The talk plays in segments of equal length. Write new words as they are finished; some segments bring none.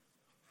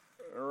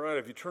All right,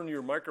 if you turn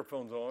your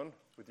microphones on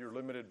with your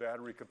limited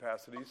battery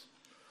capacities,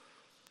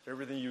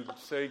 everything you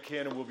say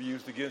can and will be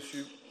used against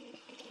you,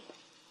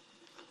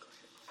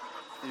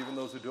 even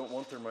those who don't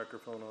want their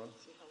microphone on.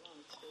 See how long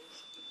it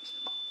stays.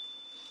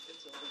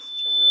 It's always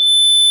challenging.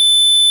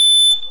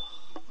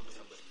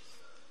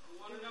 You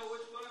want to know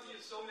which one of you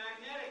is so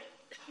magnetic?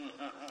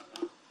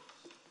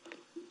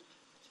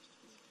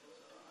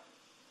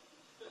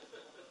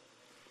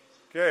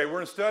 Okay,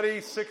 we're in study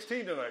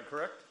 16 tonight,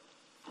 correct?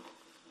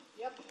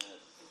 Yep.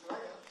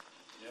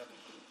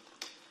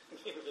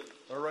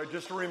 All right,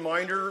 just a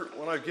reminder,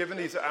 when I've given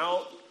these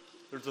out,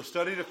 there's a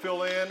study to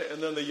fill in,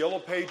 and then the yellow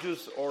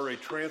pages are a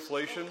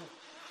translation.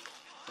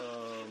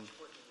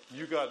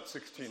 You got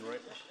 16,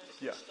 right?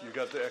 Yeah, you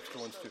got the extra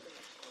ones too.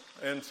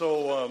 And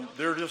so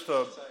they're just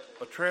a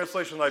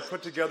translation I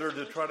put together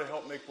to try to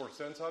help make more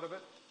sense out of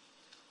it.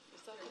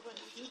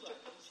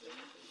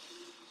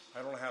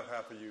 I don't have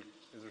half of you.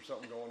 Is there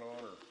something going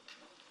on? Or?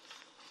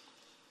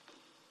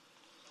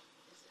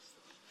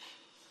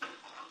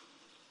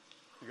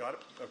 You got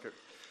it? Okay.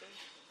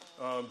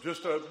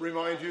 Just to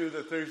remind you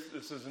that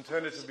this is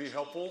intended to be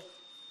helpful.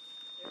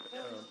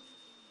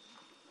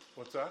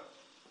 What's that?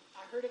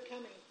 I heard it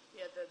coming.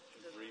 Yeah, the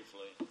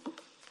Briefly.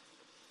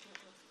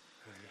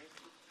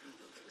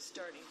 it was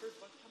starting. Heard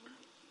what coming?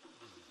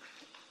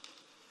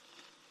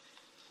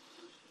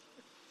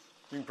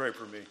 You can pray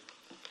for me.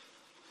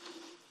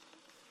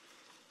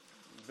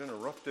 It's been a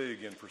rough day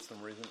again for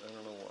some reason. I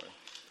don't know why.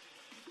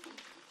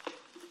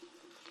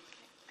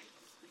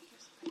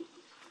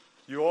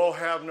 You all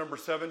have number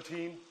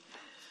 17.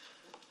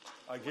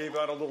 I gave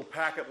out a little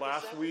packet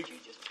last week. You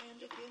just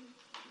handed in?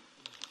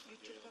 You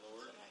took up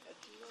and I had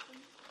two of them?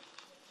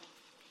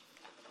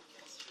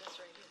 Yes, that's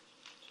right here.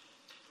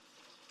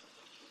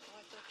 Oh,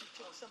 I thought you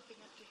took something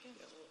up to him.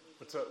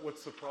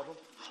 What's the problem?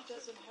 She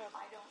doesn't have.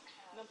 I don't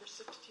have. Number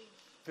 16.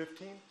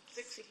 15?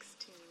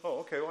 16. Oh,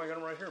 okay. Well, I got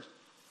them right here.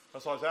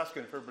 That's why I was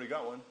asking if everybody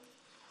got one.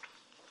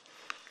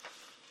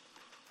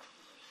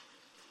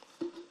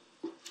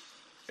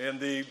 And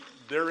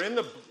they're in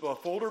the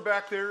folder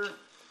back there.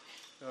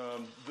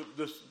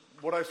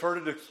 What I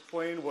started to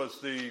explain was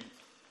the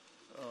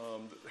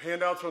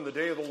handouts on the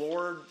day of the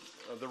Lord,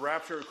 the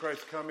rapture of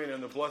Christ coming,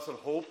 and the blessed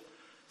hope.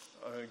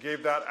 I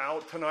gave that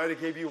out tonight. I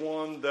gave you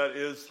one that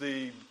is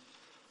the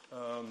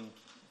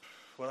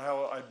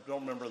I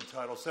don't remember the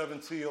title.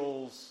 7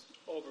 Seals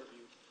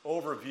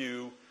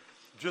overview,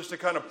 just to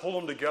kind of pull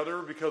them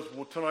together because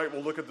tonight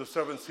we'll look at the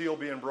 7th seal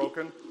being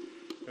broken.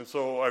 And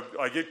so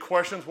I get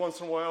questions once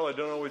in a while. I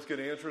don't always get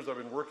answers. I've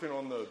been working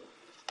on the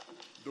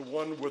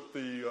one with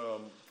the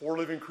 4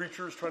 living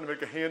creatures, trying to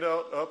make a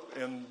handout up,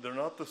 and they're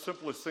not the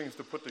simplest things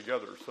to put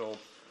together. So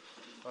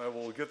I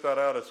will get that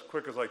out as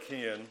quick as I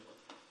can.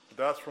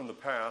 That's from the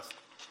past.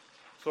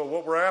 So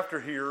what we're after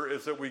here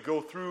is that we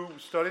go through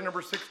study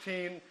number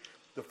 16,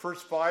 the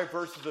first 5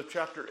 verses of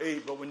chapter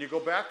 8. But when you go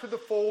back to the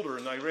folder,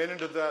 and I ran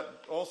into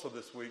that also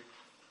this week,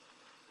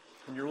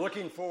 when you're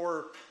looking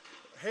for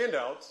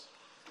handouts,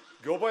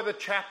 go by the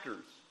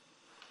chapters,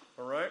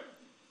 all right?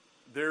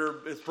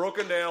 It's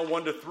broken down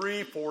 1 to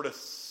 3, 4 to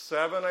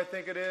 7, I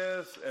think it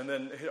is. And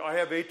then I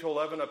have 8 to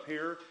 11 up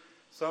here.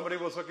 Somebody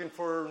was looking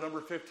for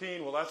number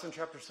 15. Well, that's in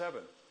chapter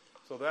 7.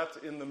 So that's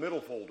in the middle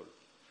folder.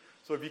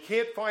 So if you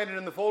can't find it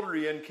in the folder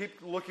you're in,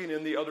 keep looking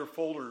in the other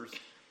folders.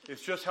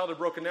 It's just how they're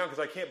broken down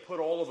because I can't put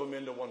all of them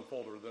into one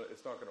folder.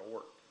 It's not going to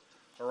work.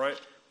 All right?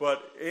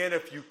 And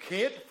if you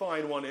can't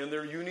find one in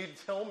there, you need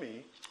to tell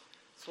me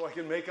so I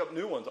can make up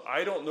new ones.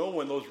 I don't know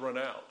when those run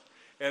out.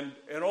 And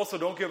also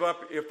don't give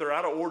up if they're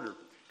out of order.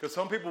 Because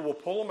some people will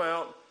pull them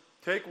out,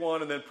 take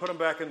one, and then put them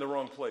back in the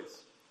wrong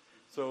place.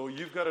 So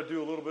you've got to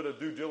do a little bit of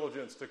due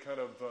diligence to kind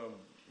of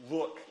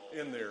look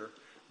in there.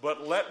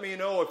 But let me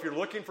know if you're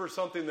looking for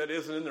something that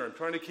isn't in there. I'm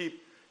trying to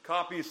keep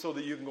copies so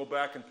that you can go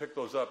back and pick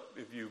those up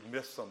if you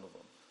missed some of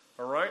them.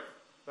 All right?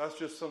 That's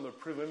just some of the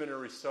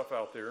preliminary stuff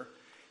out there.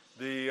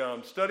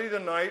 The study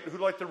tonight, who'd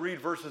like to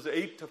read verses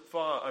 8 to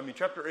 5,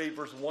 chapter 8,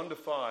 verse 1 to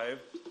 5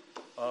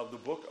 of the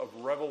book of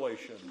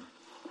Revelation.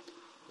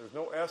 There's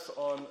no S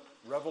on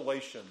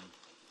Revelation.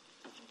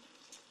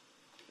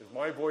 Is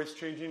my voice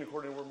changing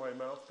according to where my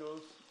mouth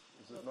goes?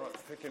 Is it not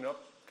picking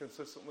up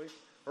consistently?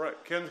 All right,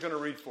 Ken's going to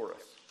read for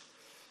us.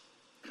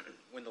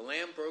 When the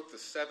Lamb broke the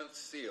 7th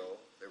seal,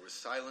 there was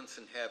silence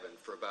in heaven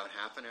for about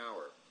half an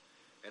hour.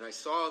 And I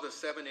saw the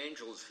 7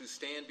 angels who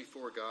stand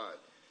before God,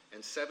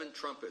 and 7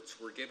 trumpets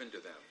were given to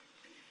them.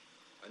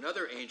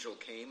 Another angel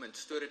came and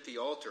stood at the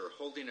altar,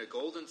 holding a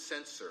golden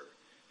censer,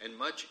 and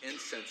much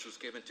incense was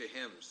given to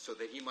him, so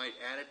that he might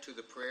add it to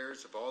the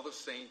prayers of all the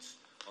saints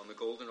on the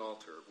golden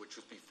altar, which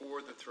was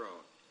before the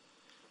throne.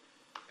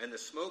 And the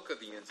smoke of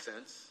the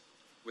incense,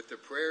 with the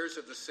prayers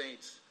of the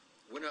saints,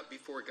 went up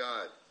before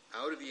God,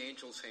 out of the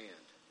angel's hand.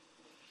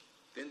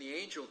 Then the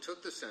angel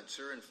took the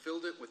censer and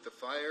filled it with the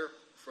fire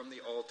from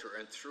the altar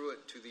and threw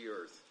it to the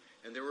earth.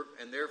 And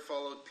there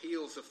followed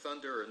peals of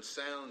thunder and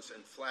sounds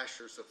and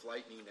flashes of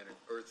lightning and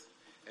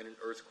an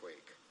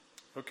earthquake.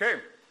 Okay,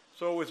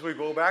 so as we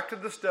go back to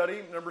the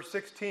study, number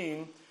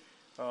 16,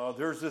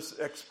 there's this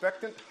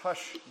expectant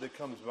hush that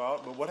comes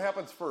about. But what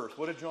happens first?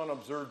 What did John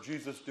observe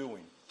Jesus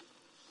doing?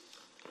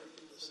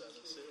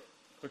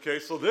 Okay,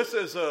 so this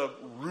is a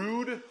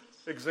rude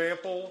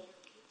example.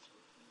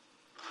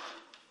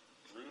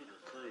 Rude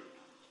or crude?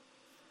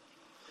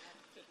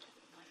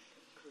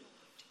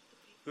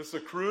 This is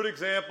a crude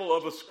example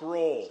of a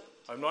scroll.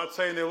 I'm not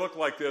saying they look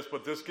like this,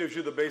 but this gives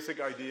you the basic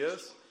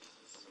ideas.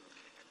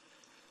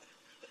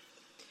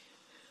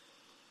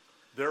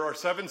 There are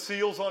 7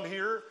 seals on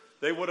here.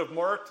 They would have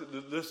marked,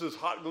 this is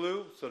hot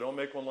glue, so don't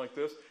make one like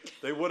this.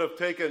 They would have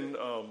taken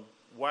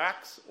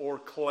wax or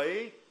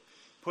clay,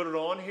 put it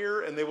on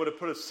here, and they would have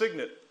put a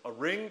signet, a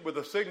ring with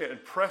a signet,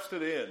 and pressed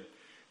it in.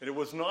 And it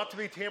was not to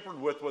be tampered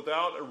with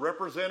without a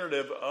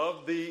representative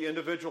of the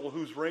individual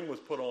whose ring was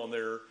put on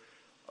there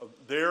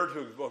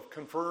to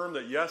confirm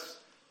that, yes,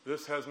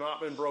 this has not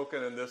been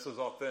broken and this is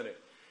authentic.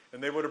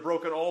 And they would have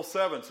broken all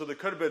 7. So there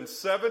could have been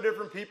 7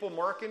 different people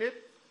marking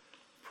it.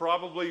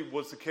 Probably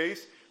was the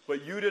case.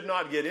 But you did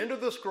not get into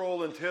the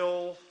scroll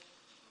until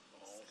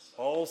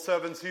all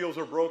 7 seals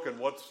are broken.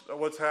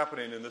 What's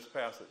happening in this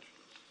passage?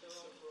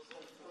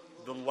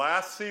 The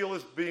last seal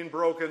is being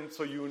broken,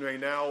 so you may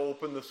now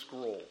open the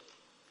scroll.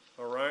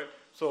 All right?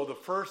 So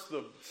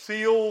the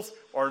seals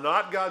are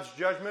not God's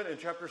judgment in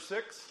chapter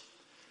 6.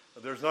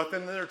 There's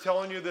nothing there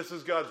telling you this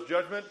is God's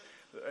judgment.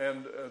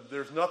 And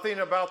there's nothing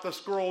about the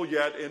scroll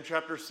yet in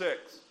chapter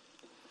 6.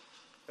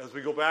 As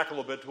we go back a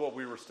little bit to what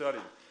we were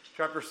studying.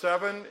 Chapter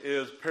 7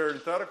 is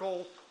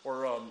parenthetical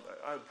or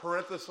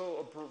parenthesis,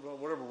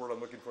 whatever word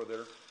I'm looking for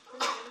there.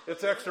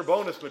 It's extra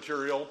bonus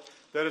material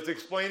that is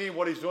explaining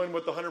what he's doing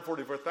with the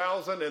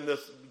 144,000 and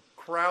this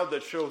crowd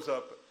that shows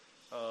up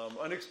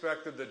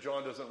unexpected that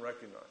John doesn't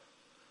recognize.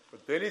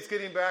 But then he's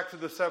getting back to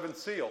the 7th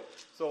seal.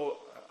 So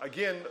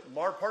again,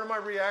 part of my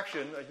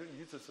reaction, I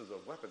use this as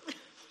a weapon,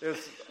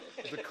 is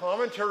the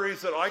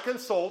commentaries that I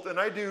consult, and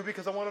I do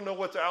because I want to know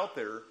what's out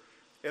there.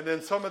 And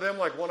then some of them,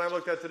 like one I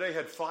looked at today,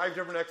 had 5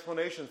 different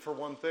explanations for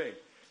one thing.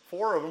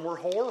 4 of them were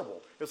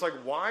horrible. It's like,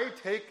 why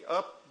take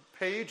up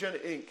page and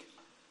ink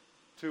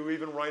to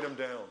even write them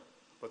down?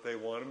 But they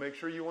want to make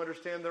sure you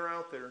understand they're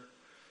out there.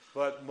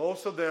 But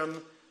most of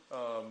them,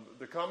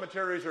 the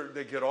commentaries,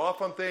 they get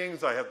off on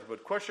things. I have to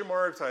put question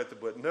marks. I have to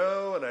put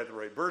no. And I have to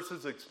write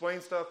verses,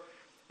 explain stuff.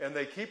 And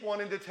they keep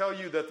wanting to tell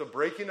you that the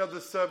breaking of the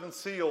 7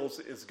 seals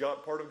is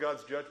part of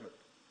God's judgment.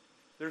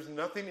 There's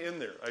nothing in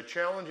there. I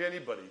challenge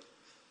anybody.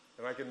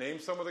 And I can name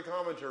some of the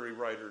commentary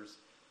writers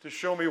to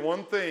show me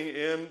one thing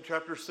in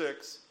chapter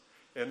 6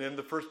 and in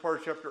the first part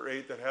of chapter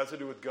 8 that has to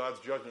do with God's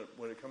judgment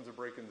when it comes to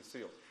breaking the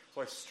seal.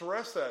 So I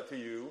stress that to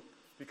you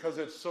because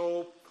it's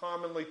so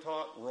commonly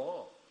taught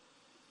wrong.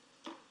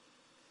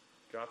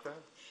 Got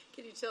that?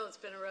 Can you tell it's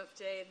been a rough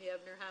day in the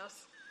Ebner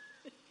house?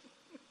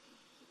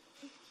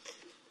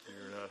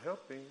 You're not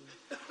helping.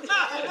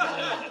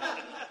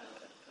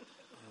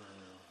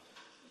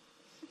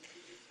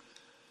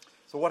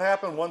 So what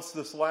happened once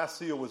this last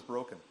seal was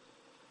broken?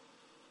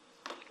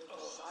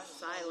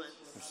 Silence.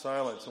 There's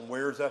silence. And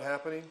where is that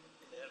happening?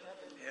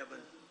 Heaven.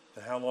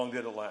 And how long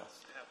did it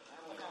last?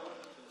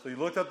 So you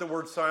looked at the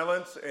word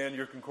silence, and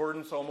your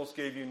concordance almost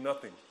gave you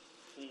nothing.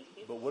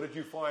 But what did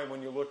you find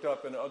when you looked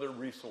up in other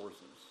resources?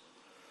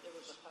 There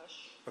was a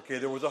hush. Okay,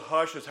 there was a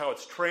hush is how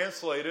it's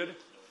translated.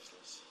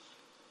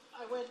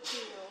 I went to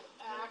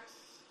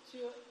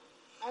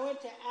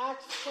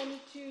Acts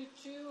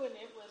 22:2, and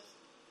it was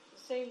the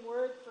same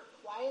word for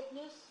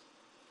quietness.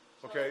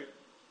 Okay,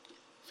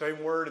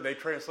 same word, and they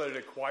translated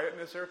it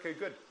quietness there. Okay,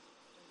 good.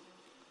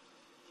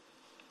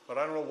 But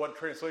I don't know what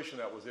translation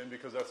that was in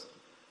because that's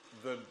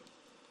the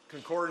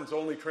concordance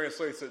only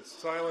translates it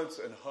silence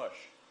and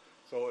hush.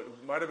 So it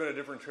might have been a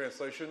different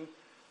translation.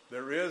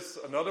 There is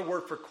another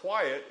word for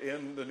quiet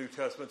in the New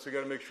Testament, so you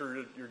got to make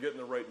sure you're getting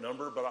the right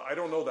number. But I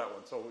don't know that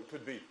one, so it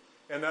could be.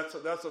 And that's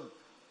a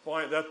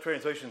fine. That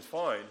translation's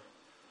fine.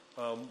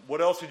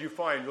 What else did you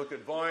find? You looked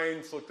at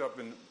Vines, looked up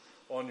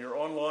on your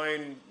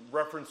online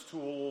reference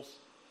tools.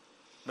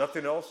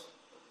 Nothing else?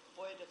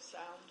 Void of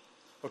sound.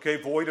 Okay,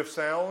 void of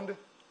sound.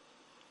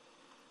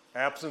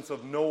 Absence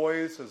of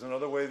noise is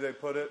another way they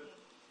put it.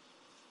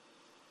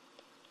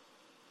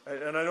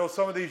 And I know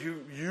some of these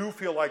you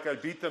feel like I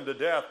beat them to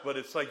death, but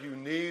it's like you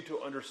need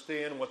to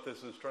understand what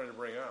this is trying to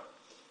bring out.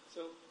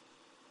 So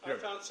Yeah. I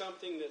found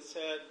something that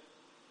said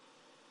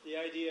the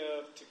idea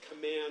of to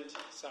command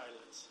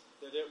silence,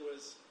 that it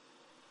was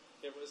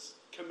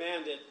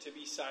commanded to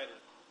be silent.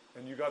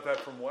 And you got that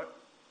from what?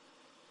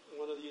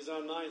 One of these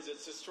online,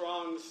 it's the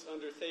Strong's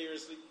under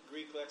Thayer's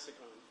Greek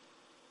lexicon.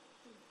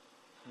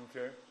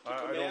 Okay,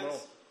 I don't know.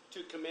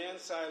 To command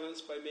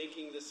silence by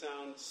making the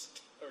sound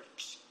st or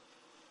psh.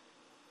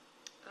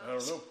 I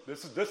don't know.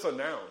 This is a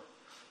noun.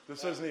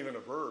 This isn't even a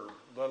verb,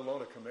 let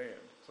alone a command.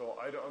 So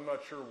I'm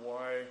not sure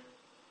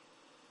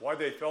why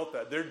they felt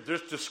that. They're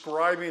just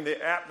describing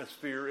the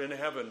atmosphere in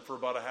heaven for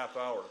about a half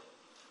hour.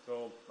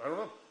 So I don't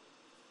know.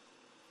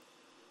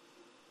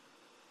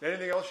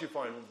 Anything else you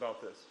find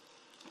about this?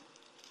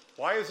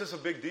 Why is this a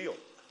big deal? It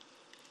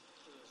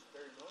was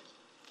very noisy.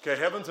 Okay,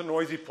 heaven's a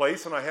noisy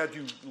place, and I had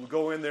you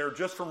go in there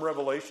just from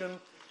Revelation.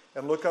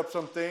 and look up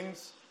some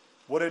things,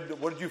 what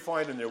did you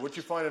find in there? What did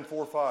you find in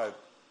 4:5?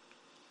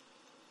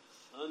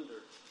 Thunder.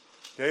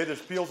 Okay,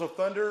 there's peals of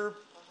thunder,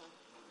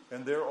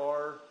 and there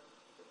are.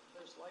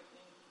 There's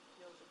lightning,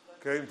 peals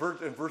of thunder.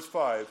 Okay, in verse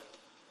 5,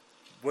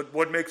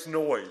 what makes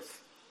noise?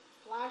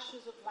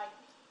 Flashes of lightning.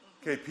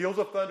 Okay, peals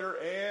of thunder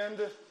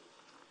and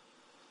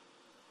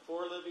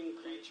 4 living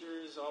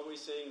creatures always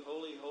saying,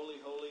 holy, holy,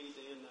 holy,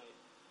 day and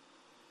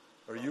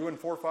night. are you in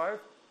 4:5?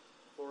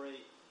 4:8.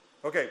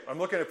 Okay, I'm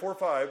looking at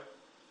 4:5.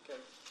 Okay.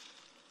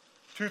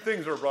 2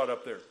 things are brought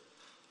up there.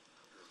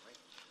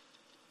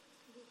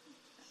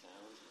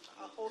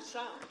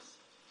 Sounds.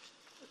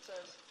 It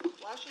says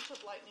flashes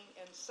of lightning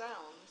and sounds.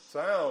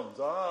 Sounds,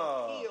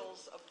 And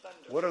peals of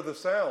thunder. What are the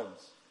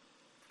sounds?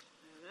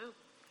 I don't know.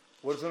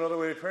 What is another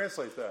way to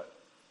translate that?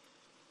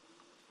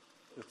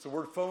 It's the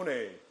word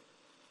phone.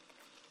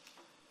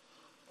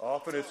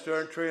 Often it's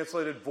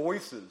translated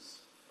voices.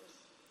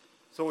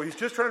 So he's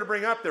just trying to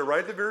bring up there, right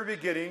at the very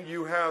beginning,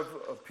 you have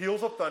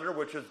peals of thunder,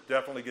 which is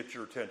definitely gets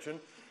your attention,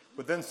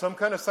 but then some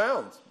kind of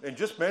sounds. And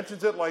just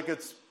mentions it like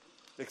it's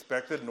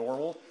expected,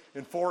 normal.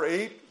 In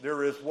 4:8,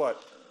 there is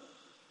what?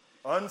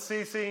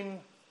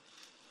 Unceasing.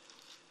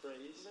 Praise.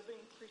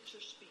 Living creature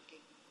speaking.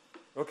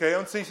 Okay,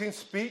 unceasing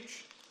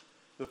speech.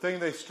 The thing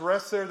they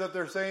stress there that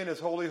they're saying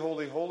is holy,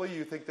 holy, holy.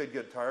 You think they'd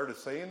get tired of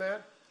saying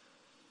that?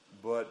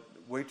 But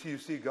wait till you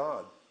see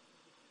God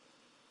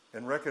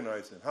and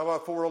recognize Him. How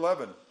about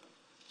 4:11?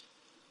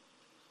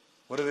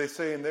 What are they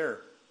saying there?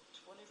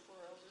 24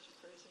 elders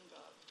praising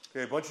God.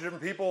 Okay, a bunch of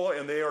different people,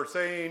 and they are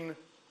saying,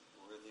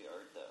 Worthy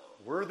art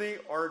thou. worthy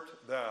art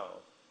thou.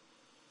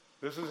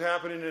 This is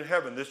happening in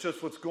heaven. This is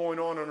just what's going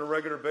on a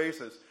regular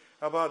basis.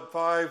 How about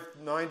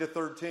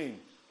 5:9-13?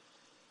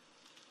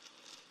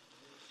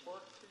 4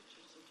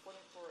 creatures and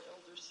 24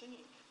 elders singing.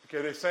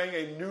 Okay, they sang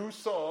a new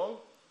song.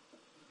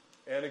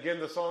 And again,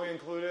 the song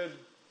included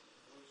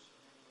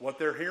what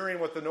they're hearing,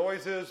 what the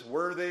noise is.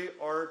 Worthy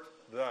art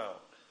thou.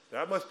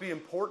 That must be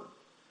important.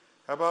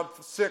 How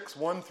about 6,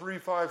 1, 3,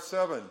 5,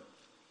 7?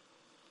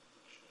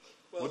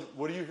 Well,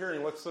 What are you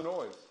hearing? What's the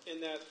noise?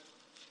 in that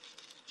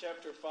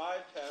chapter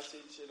 5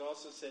 passage, it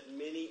also said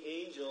many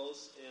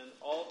angels and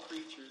all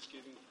creatures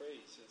giving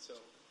praise. And so,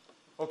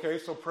 Okay,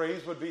 so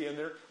praise would be in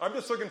there. I'm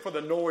just looking for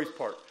the noise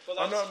part. Well,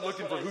 I'm that's not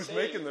looking what for I'm who's saying.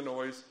 making the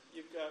noise.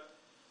 you've got,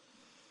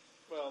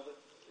 you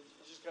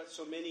just got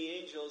so many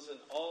angels and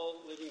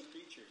all living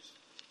creatures.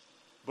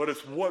 But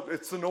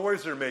it's the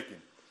noise they're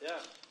making. Yeah.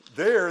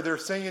 They're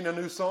singing a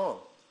new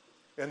song.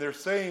 And they're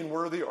saying,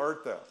 worthy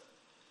art thou.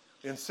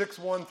 In 6,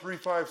 1, 3,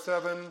 5,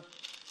 7,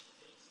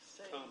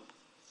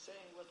 Saying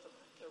with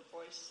their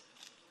voice.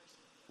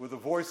 with a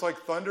voice like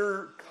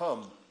thunder,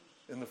 come.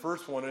 In the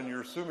first one, and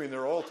you're assuming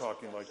they're all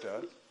talking like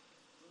that.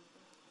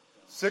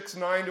 6,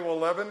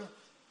 9-11.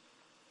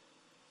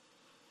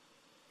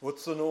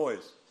 What's the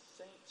noise?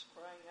 Saints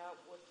crying out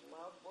with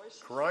loud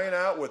voices. Crying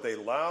out with a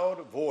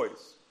loud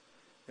voice.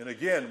 And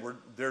again,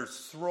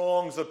 there's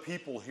throngs of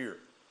people here.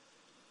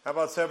 How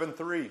about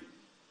 7:3?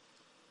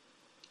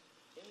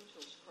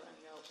 Angels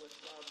crying out with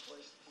loud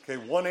voices. Okay,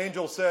 one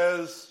angel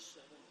says,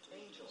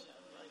 Angels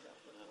crying out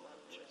with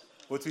loud voices.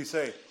 what's he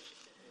say?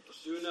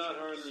 Do not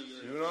harm the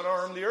earth. Do not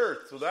harm the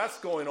earth. So that's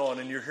going on,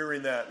 and you're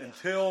hearing that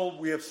until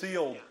we have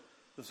sealed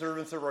the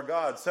servants of our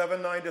God.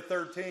 7,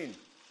 9-13.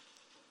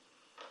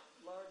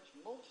 Large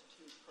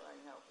multitude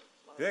crying out with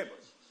loud Okay.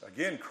 voices.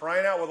 Again,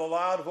 crying out with a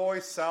loud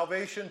voice,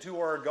 salvation to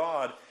our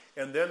God.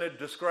 And then it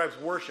describes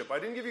worship. I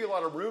didn't give you a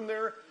lot of room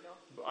there.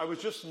 I was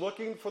just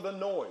looking for the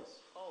noise.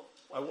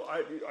 Oh,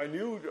 I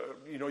knew,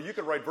 you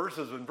could write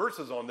verses and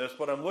verses on this,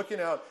 but I'm looking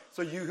out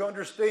so you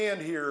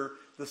understand here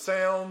the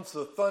sounds,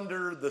 the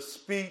thunder, the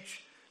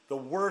speech, the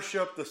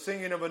worship, the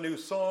singing of a new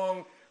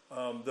song,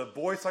 the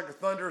voice like a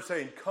thunder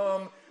saying,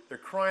 come. They're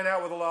crying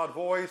out with a loud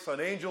voice. An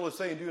angel is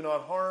saying, do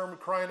not harm,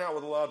 crying out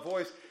with a loud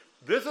voice.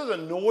 This is a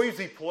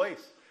noisy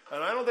place.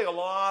 And I don't think a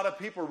lot of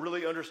people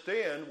really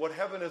understand what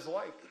heaven is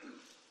like.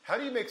 How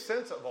do you make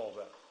sense of all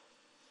that?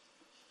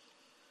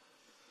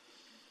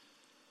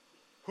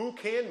 Who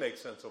can make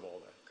sense of all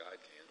that? God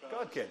can.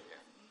 God can.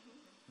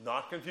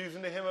 Not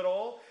confusing to him at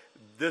all.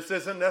 This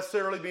isn't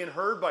necessarily being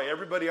heard by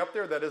everybody up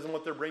there. That isn't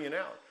what they're bringing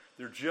out.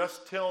 They're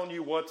just telling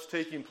you what's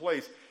taking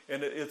place.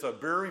 And it's a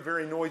very,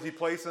 very noisy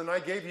place. And I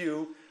gave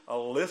you a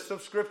list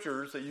of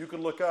scriptures that you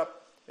can look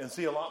up and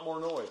see a lot more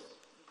noise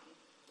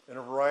in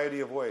a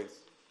variety of ways.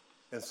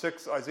 And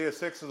Isaiah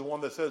 6 is the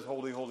one that says,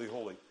 holy, holy,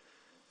 holy.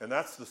 And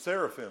that's the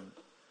seraphim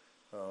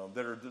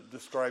that are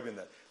describing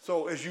that.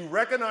 So as you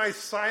recognize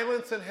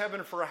silence in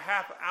heaven for a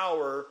half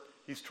hour,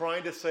 he's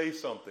trying to say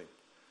something.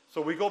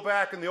 So we go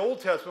back in the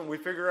Old Testament, we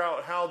figure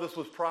out how this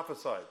was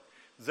prophesied.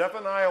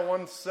 Zephaniah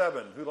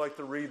 1:7, who'd like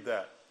to read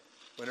that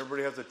when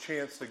everybody has a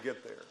chance to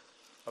get there?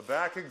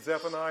 Habakkuk,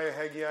 Zephaniah,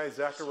 Haggai,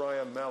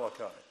 Zechariah,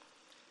 Malachi.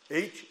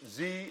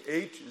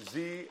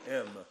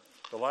 HZHZM,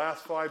 the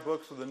last 5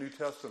 books of the New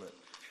Testament.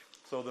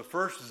 So the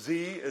first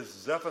Z is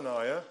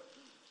Zephaniah.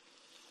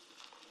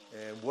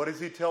 And what does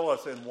he tell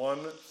us in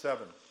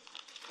 1:7?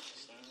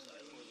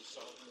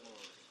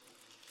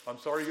 I'm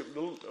sorry.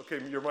 Okay,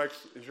 is your mic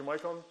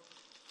on?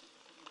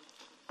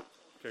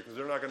 Okay, because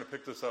they're not going to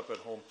pick this up at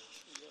home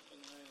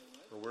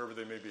or wherever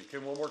they may be. Okay,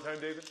 one more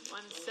time, David.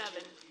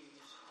 1:7.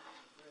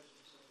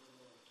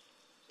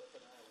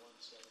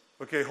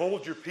 Okay,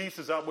 hold your peace.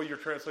 Is that what your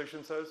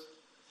translation says?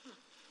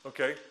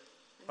 Okay.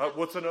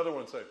 What's another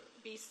one say?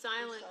 Be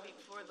silent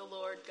before the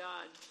Lord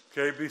God.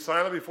 Okay, be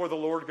silent before the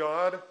Lord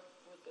God.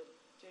 With the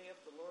day of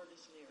the Lord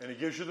is near. And he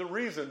gives you the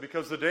reason,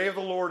 because the day of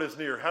the Lord is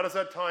near. How does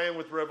that tie in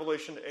with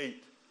Revelation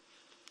 8?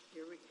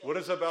 What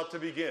is about to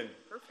begin?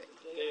 Perfect.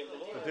 Day of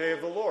the Lord. The day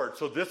of the Lord.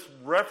 So this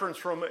reference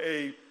from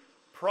a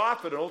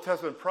prophet, an Old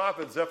Testament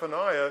prophet,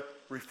 Zephaniah,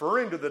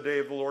 referring to the day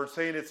of the Lord,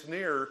 saying it's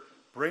near,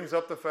 brings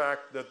up the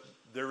fact that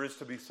there is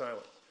to be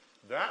silent.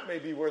 That may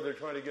be where they're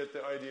trying to get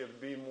the idea of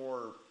being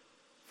more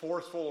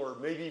forceful, or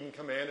maybe even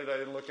commanded. I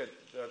didn't look at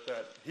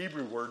that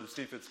Hebrew word to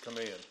see if it's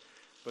command.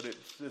 But it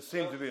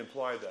seems to be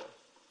implied that.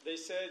 They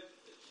said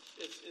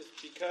it's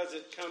because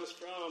it comes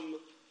from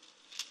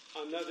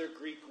another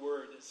Greek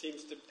word. It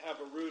seems to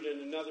have a root in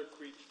another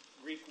Greek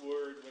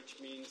word, which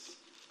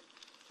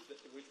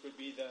would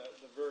be the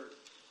verb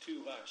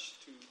to hush,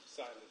 to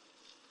silent.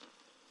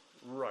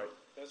 Right.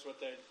 That's what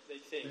they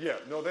think. Yeah,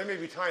 no, they may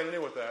be tying it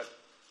in with that.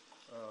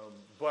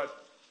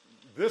 But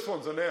this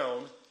one's a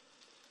noun,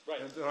 Right.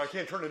 and I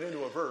can't turn it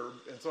into a verb,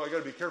 and so I got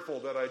to be careful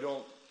that I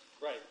don't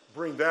Right.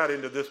 bring that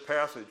into this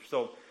passage.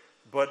 So,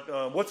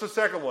 but what's the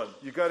second one?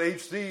 You got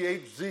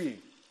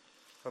HZ.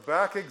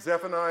 Habakkuk,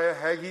 Zephaniah,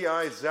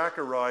 Haggai,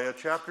 Zechariah,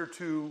 chapter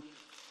 2,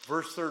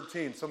 verse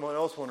 13. Someone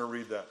else want to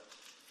read that?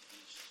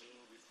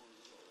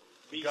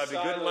 You got to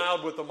be good and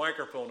loud with the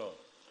microphone on.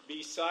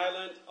 Be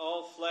silent,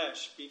 all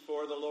flesh,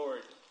 before the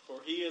Lord, for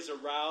he is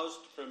aroused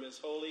from his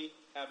holy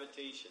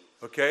habitation.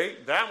 Okay,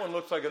 that one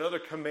looks like another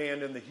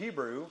command in the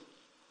Hebrew.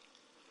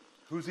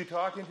 Who's he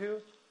talking to?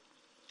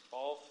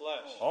 All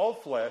flesh. All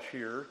flesh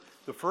here.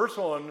 The first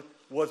one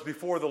was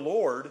before the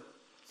Lord,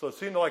 so it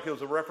seemed like it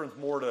was a reference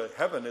more to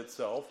heaven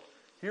itself.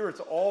 Here it's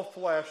all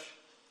flesh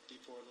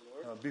Before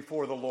the Lord.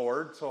 before the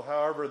Lord, so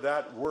however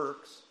that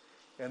works.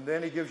 And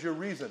then he gives you a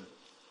reason.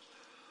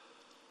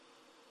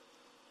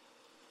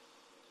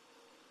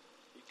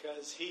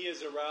 Because he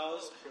is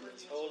aroused from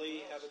his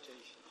holy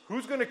habitation.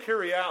 Who's going to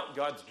carry out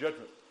God's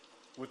judgment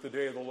with the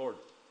day of the Lord?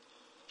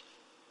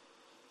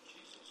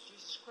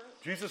 Jesus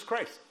Christ. Jesus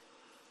Christ.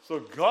 So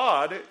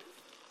God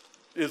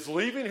is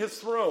leaving his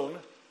throne,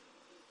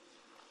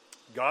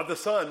 God the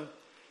Son,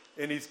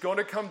 and he's going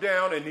to come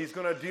down and he's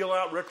going to deal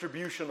out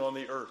retribution on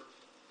the earth.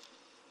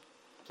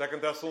 2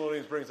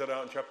 Thessalonians brings that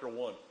out in chapter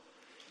 1.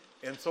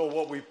 And so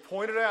what we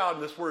pointed out,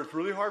 and this is where it's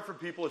really hard for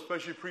people,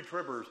 especially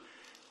pre-tribbers,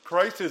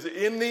 Christ is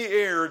in the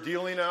air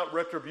dealing out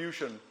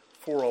retribution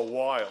for a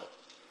while.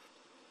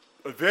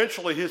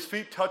 Eventually his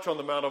feet touch on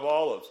the Mount of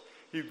Olives.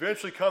 He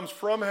eventually comes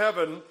from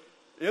heaven,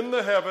 in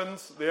the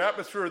heavens, the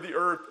atmosphere of the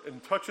earth,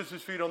 and touches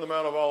his feet on the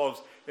Mount of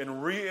Olives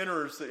and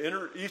re-enters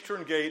the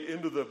eastern gate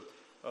into the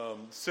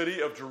city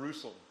of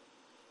Jerusalem,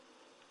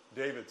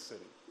 David's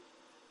city.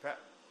 Pat?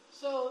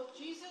 So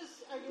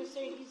Jesus, are you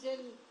saying he's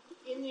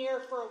in the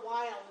air for a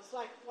while? It's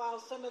like while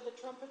some of the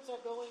trumpets are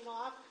going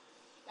off,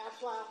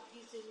 that's while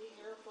he's in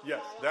the air for a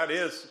Yes, while? that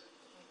is,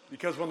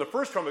 because when the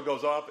first trumpet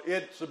goes off,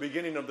 it's the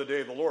beginning of the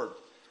day of the Lord.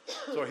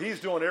 So he's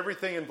doing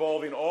everything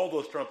involving all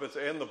those trumpets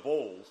and the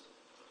bowls.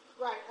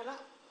 Right, and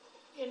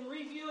in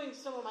reviewing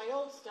some of my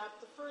old stuff,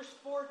 the first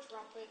 4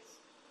 trumpets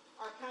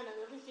are kind of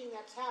everything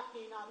that's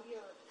happening on the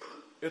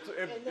earth.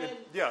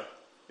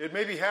 It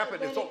may be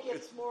happening. And then it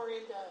gets more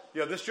into...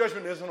 Yeah, this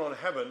judgment isn't on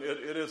heaven,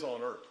 it is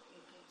on earth.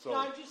 So No,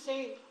 I'm just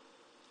saying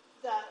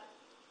that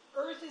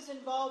earth is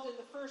involved in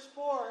the first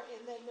 4,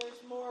 and then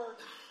there's more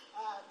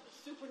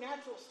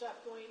supernatural stuff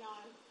going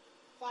on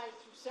 5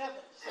 through 7.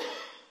 So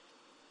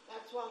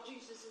that's while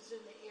Jesus is in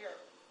the air.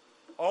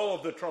 all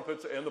of the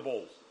trumpets and the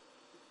bowls.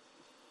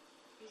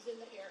 He's in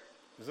the air.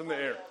 He's in the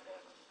air.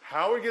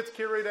 How it gets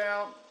carried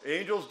out,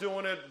 angels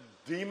doing it,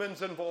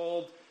 demons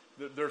involved,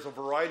 there's a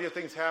variety of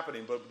things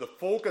happening, but the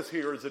focus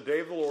here is the day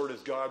of the Lord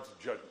is God's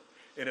judgment.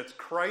 And it's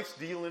Christ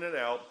dealing it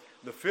out.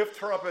 The 5th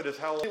trumpet is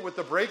how, with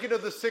the breaking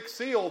of the 6th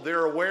seal,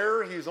 they're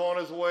aware he's on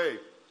his way.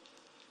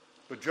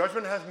 But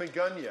judgment hasn't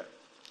begun yet.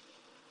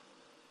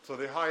 So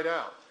they hide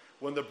out.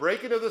 When the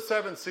breaking of the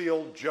 7th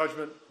seal,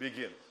 judgment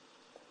begins.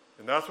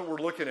 And that's what we're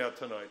looking at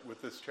tonight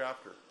with this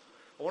chapter.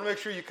 I want to make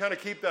sure you kind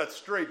of keep that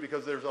straight,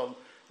 because there's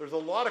a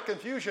lot of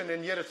confusion,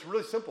 and yet it's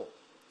really simple.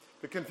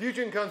 The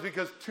confusion comes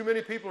because too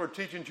many people are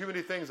teaching too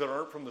many things that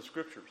aren't from the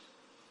Scriptures.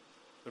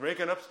 They're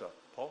making up stuff.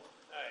 Paul? All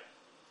right.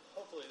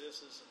 Hopefully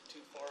this isn't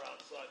too far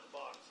outside the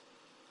box.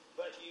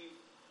 But you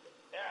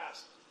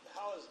asked,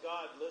 how is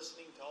God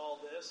listening to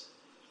all this?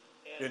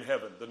 And, in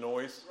heaven, the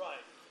noise.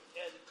 Right.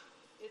 And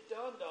it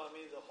dawned on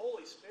me, the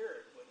Holy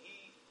Spirit, when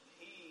He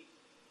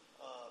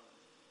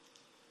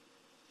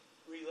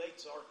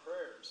relates our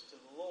prayers to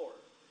the Lord,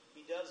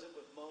 He does it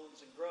with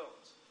moans and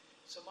groans.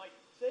 So my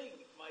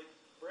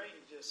brain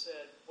just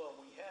said, well,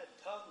 we had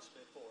tongues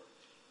before.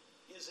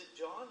 Is it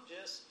John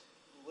just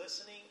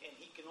listening and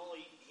he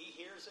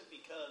hears it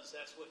because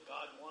that's what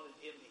God wanted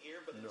him to hear,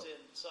 but it's in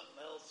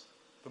something else?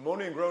 The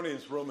moaning and groaning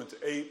is Romans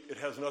 8. It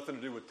has nothing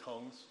to do with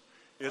tongues.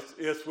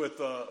 It's with...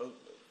 No,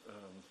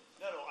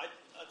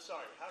 I'm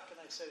sorry. How can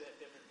I say that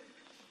differently?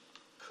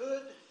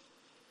 Could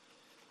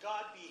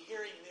God be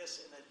hearing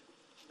this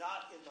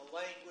not in the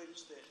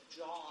language that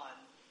John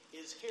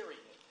is hearing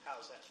it?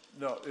 How's that?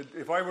 No,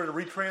 if I were to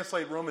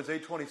retranslate Romans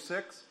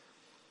 8:26,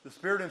 the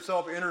Spirit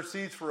himself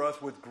intercedes for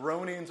us with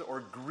groanings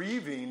or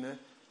grieving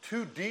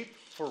too deep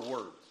for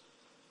words.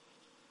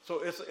 So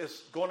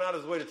it's going out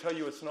of his way to tell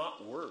you it's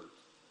not words.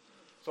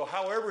 So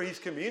however he's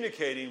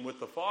communicating with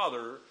the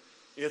Father,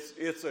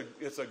 it's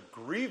a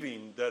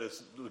grieving that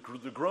is,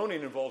 the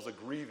groaning involves a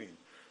grieving.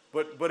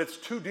 But it's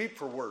too deep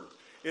for words.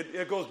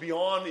 It goes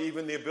beyond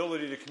even the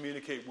ability to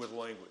communicate with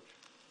language.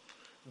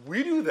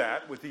 We do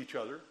that with each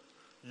other.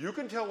 You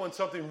can tell when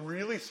something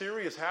really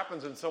serious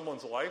happens in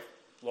someone's life,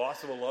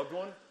 loss of a loved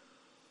one,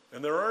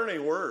 and there aren't any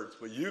words,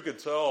 but you can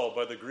tell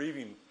by the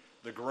grieving,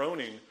 the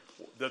groaning,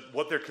 that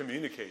what they're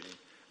communicating.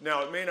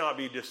 Now, it may not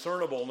be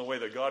discernible in the way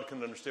that God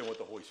can understand what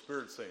the Holy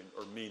Spirit's saying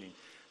or meaning,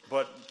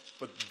 but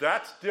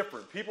that's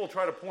different. People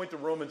try to point to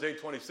Romans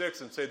 8:26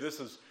 and say this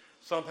is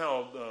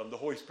somehow the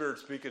Holy Spirit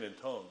speaking in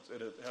tongues,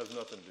 and it has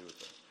nothing to do with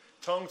that.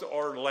 Tongues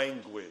are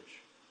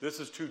language.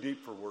 This is too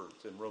deep for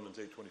words in Romans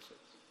 8:26.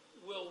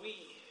 Will we,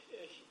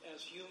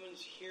 as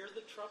humans, hear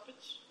the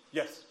trumpets?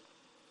 Yes.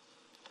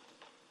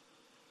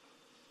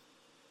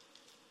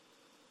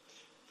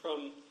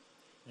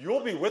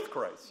 You'll be with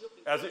Christ.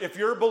 If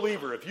you're a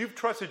believer, if you've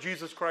trusted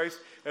Jesus Christ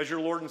as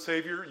your Lord and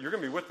Savior, you're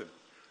going to be with him.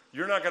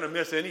 You're not going to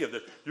miss any of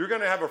this. You're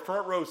going to have a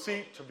front row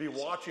seat to be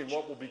watching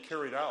what will be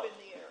carried out.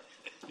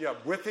 Yeah,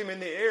 with him in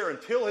the air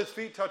until his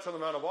feet touch on the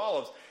Mount of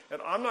Olives.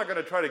 And I'm not going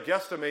to try to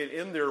guesstimate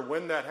in there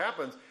when that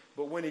happens,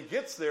 but when he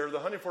gets there, the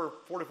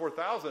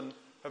 144,000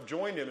 have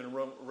joined him in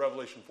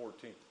Revelation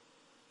 14.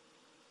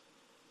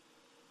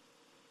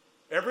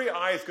 Every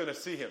eye is going to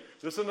see him.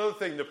 This is another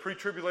thing the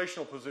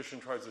pre-tribulational position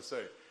tries to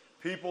say.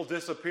 People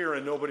disappear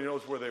and nobody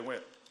knows where they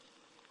went.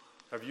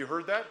 Have you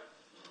heard that?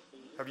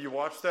 Have you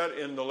watched that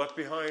in the Left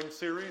Behind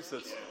series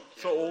that's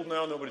so old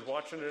now nobody's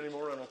watching it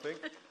anymore, I don't think?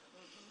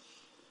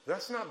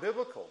 That's not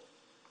biblical.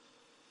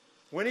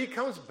 When he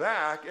comes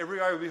back, every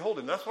eye will behold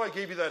him. That's why I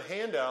gave you that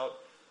handout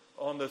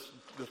on this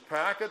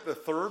packet, the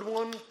third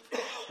one,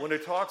 when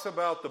it talks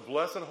about the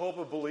blessed hope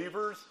of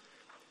believers.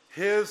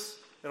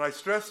 And I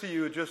stress to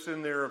you just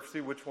in there,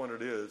 see which one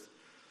it is.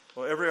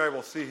 Well, every eye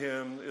will see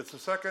him. It's the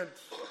second,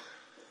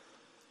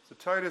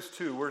 it's Titus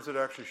 2. Where does it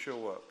actually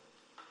show up?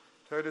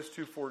 Titus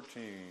 2:14.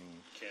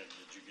 Ken,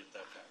 did you get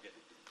that packet?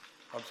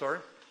 I'm sorry?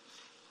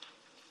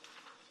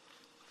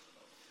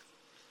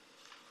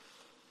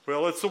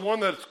 Well, it's the one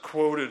that's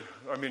quoted,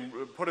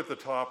 put at the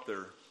top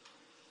there.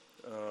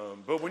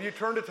 But when you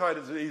turn to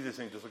Titus, the easiest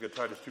thing, just look at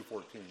Titus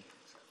 2:14.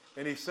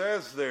 And he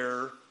says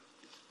there,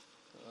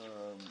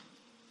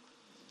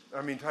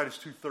 Titus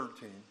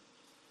 2:13.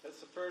 That's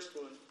the first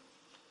one.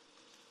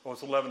 Oh,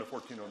 it's 11 to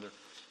 14 on there.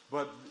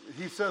 But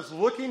he says,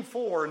 looking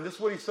for, and this is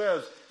what he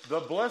says,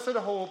 the blessed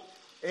hope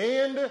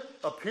and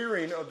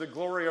appearing of the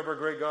glory of our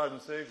great God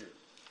and Savior.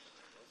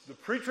 The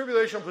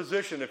pre-tribulational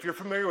position, if you're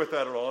familiar with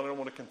that at all, and I don't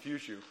want to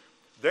confuse you,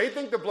 they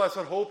think the blessed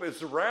hope is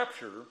the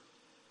rapture,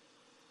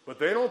 but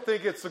they don't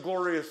think it's the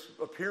glorious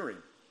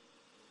appearing.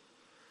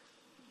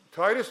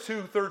 Titus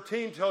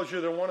 2:13 tells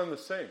you they're one and the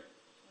same.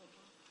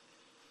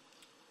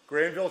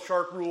 Granville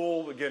Sharp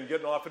rule, again,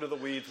 getting off into the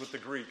weeds with the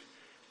Greek.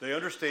 They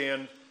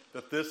understand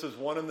that this is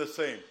one and the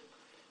same.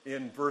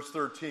 In verse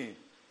 13,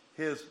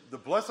 the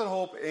blessed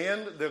hope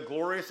and the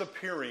glorious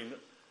appearing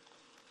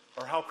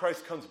are how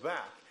Christ comes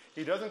back.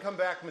 He doesn't come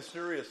back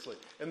mysteriously.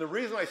 And the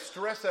reason I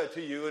stress that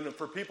to you, and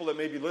for people that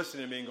may be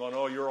listening to me and going,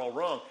 oh, you're all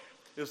wrong,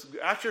 is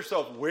ask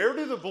yourself, where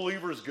do the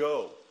believers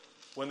go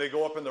when they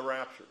go up in the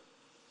rapture?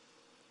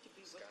 To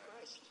be with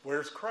Christ.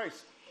 Where's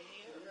Christ? In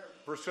the air.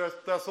 1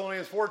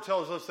 Thessalonians 4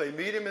 tells us they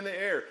meet him in the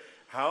air.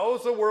 How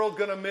is the world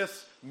going to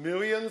miss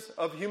millions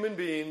of human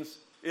beings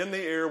in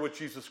the air with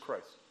Jesus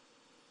Christ?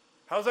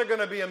 How's that going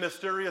to be a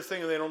mysterious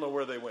thing and they don't know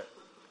where they went?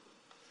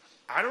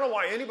 I don't know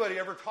why anybody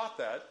ever taught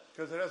that,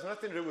 because it has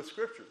nothing to do with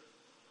Scripture.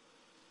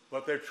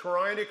 But they're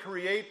trying to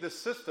create this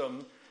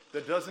system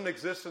that doesn't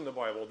exist in the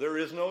Bible. There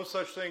is no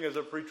such thing as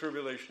a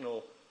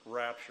pre-tribulational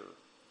rapture.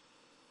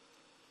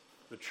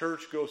 The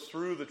church goes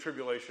through the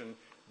tribulation,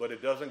 but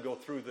it doesn't go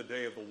through the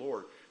day of the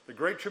Lord. The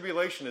Great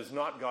Tribulation is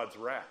not God's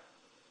wrath.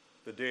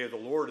 The day of the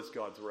Lord is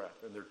God's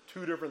wrath. And they're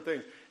two different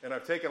things. And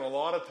I've taken a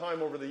lot of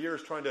time over the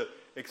years trying to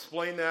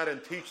explain that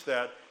and teach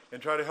that and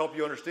try to help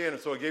you understand.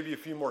 And so I gave you a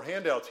few more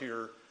handouts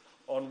here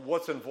on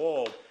what's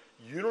involved.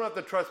 You don't have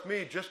to trust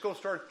me. Just go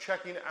start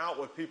checking out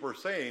what people are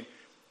saying.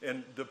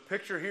 And the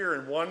picture here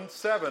in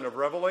 1:7 of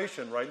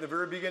Revelation, right in the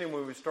very beginning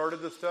when we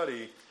started the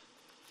study,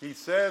 he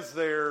says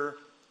there,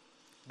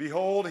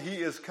 behold,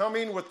 he is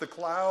coming with the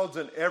clouds,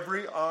 and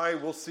every eye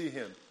will see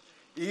him,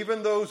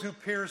 even those who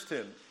pierced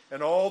him,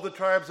 and all the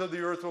tribes of the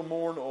earth will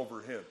mourn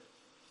over him.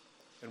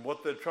 And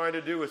what they're trying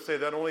to do is say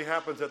that only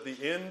happens at the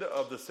end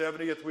of the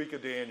 70th week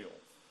of Daniel.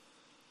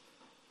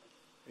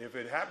 If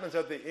it happens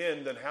at the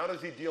end, then how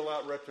does he deal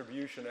out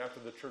retribution after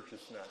the church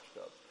is snatched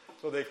up?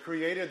 So they've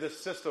created this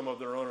system of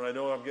their own, and I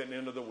know I'm getting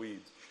into the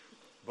weeds.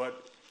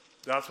 But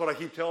that's what I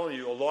keep telling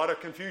you. A lot of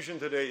confusion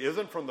today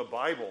isn't from the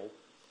Bible.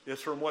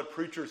 It's from what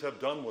preachers have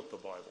done with the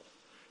Bible.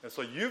 And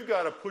so you've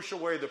got to push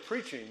away the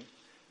preaching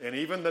and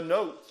even the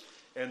notes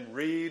and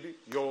read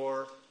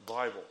your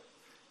Bible.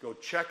 Go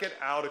check it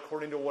out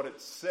according to what it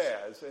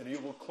says, and you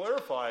will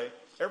clarify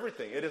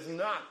everything. It is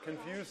not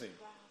confusing.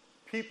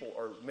 People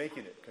are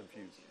making it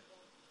confusing.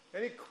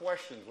 Any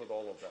questions with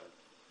all of that?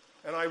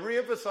 And I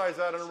reemphasize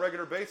that on a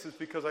regular basis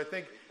because I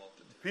think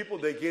people,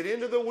 they get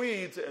into the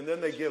weeds and then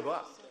they give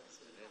up.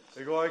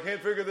 They go, I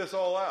can't figure this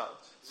all out.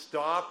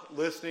 Stop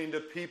listening to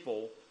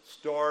people.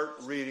 Start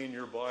reading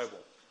your Bible.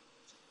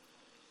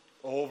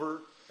 Over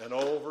and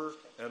over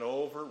and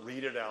over.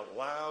 Read it out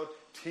loud.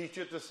 Teach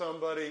it to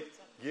somebody.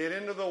 Get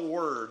into the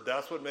Word.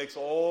 That's what makes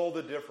all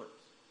the difference.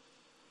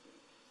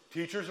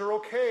 Teachers are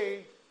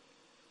okay.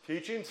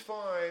 Teaching's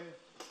fine.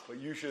 But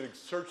you should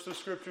search the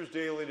Scriptures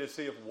daily to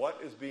see if what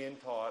is being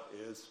taught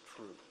is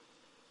true.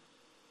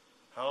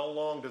 How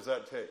long does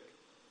that take?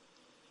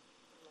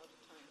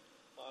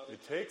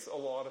 It takes a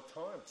lot of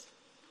time.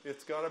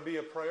 It's got to be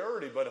a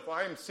priority. But if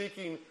I am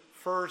seeking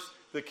first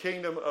the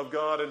kingdom of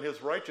God and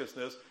His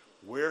righteousness,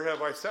 where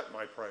have I set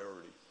my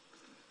priorities?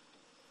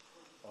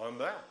 On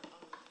that.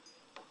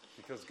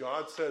 Because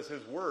God says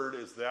His Word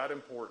is that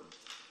important.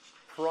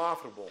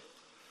 Profitable.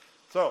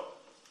 So,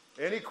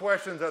 any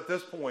questions at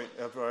this point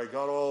after I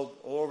got all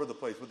over the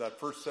place with that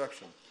first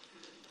section?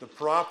 The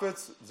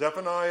prophets,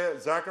 Zephaniah,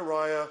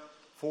 Zechariah,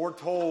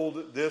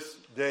 foretold this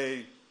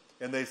day,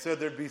 and they said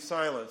there'd be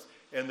silence.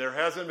 And there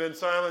hasn't been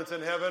silence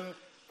in heaven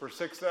for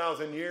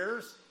 6,000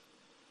 years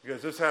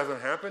because this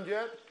hasn't happened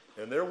yet.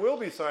 And there will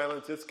be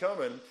silence. It's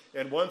coming.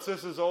 And once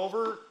this is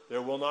over,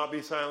 there will not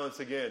be silence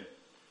again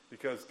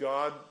because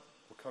God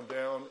will come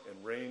down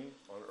and reign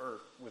on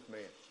earth with man.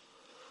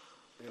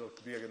 It'll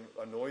be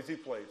a noisy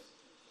place.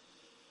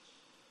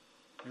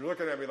 You're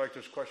looking at me like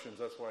there's questions.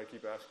 That's why I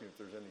keep asking if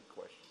there's any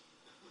questions.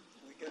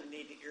 We're going to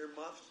need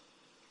earmuffs.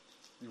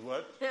 You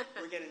what?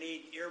 We're going to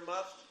need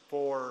earmuffs.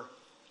 For?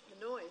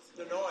 The noise.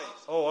 The noise.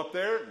 Oh, up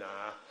there?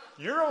 Nah.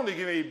 You're only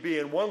going to be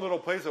in one little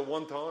place at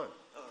one time.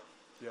 Oh.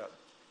 Yeah.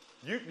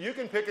 You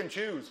can pick and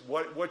choose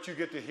what you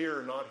get to hear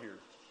or not hear.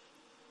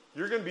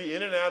 You're going to be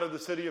in and out of the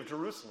city of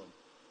Jerusalem,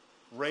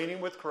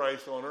 reigning with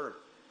Christ on earth.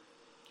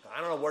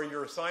 I don't know where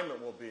your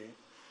assignment will be,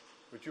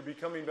 but you'll be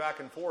coming back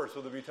and forth.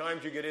 So there'll be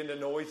times you get into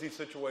noisy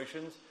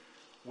situations,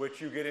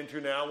 which you get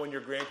into now when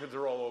your grandkids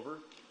are all over,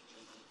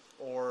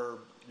 or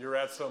you're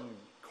at some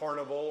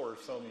carnival or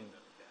some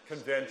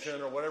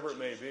convention or whatever it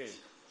may be.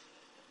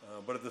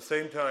 But at the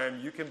same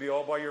time, you can be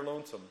all by your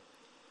lonesome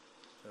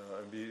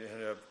and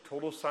have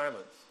total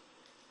silence.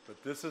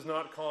 But this is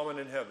not common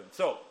in heaven.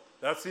 So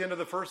that's the end of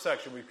the first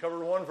section. We've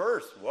covered one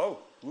verse. Whoa,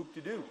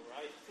 whoop-de-doo.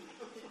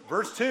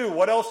 Verse 2,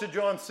 what else did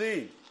John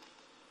see?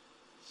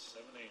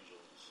 7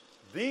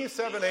 angels. These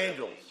 7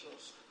 angels.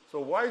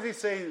 So why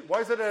does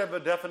it have a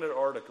definite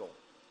article?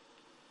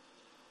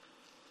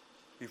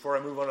 Before I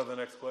move on to the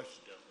next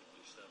question.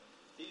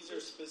 Definitely 7. These are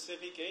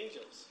specific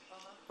angels.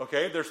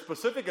 Okay, they're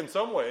specific in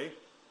some way.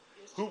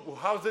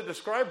 How does it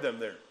describe them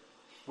there?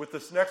 With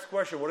this next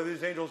question, what do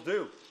these angels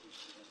do?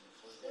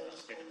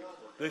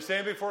 They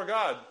stand before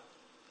God.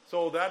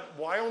 So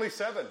why only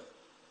 7?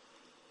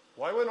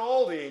 Why wouldn't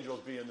all the angels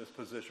be in this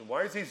position?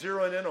 Why is he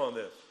zeroing in on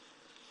this?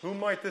 Who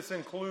might this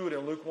include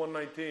in Luke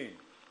 1:19?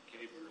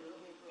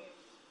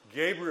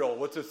 Gabriel.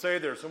 What's it say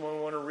there? Someone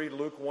want to read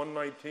Luke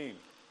 1:19?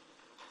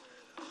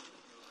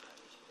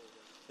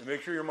 And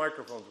make sure your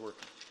microphone's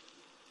working.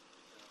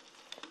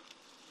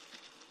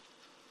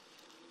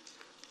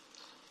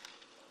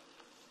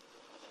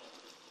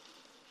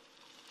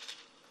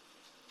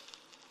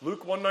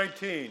 Luke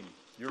 1:19.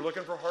 You're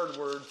looking for hard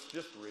words,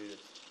 just read it.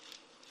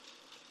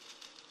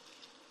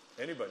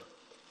 Anybody?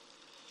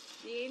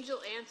 The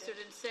angel answered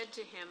and said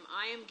to him,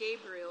 I am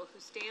Gabriel, who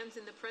stands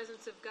in the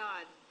presence of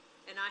God,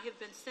 and I have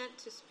been sent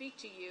to speak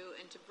to you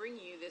and to bring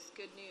you this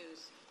good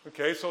news.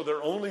 Okay, so there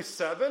are only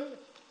 7?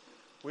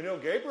 We know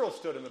Gabriel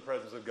stood in the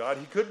presence of God.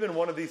 He could have been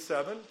one of these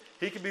 7.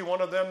 He could be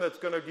one of them that's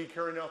going to be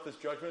carrying out this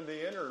judgment in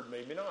the end, or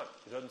maybe not.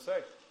 It doesn't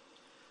say.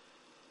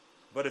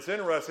 But it's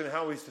interesting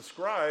how he's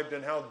described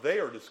and how they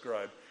are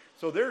described.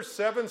 So there's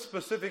 7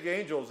 specific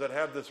angels that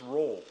have this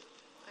role.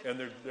 And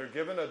they're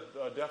given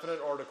a definite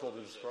article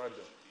to describe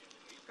them.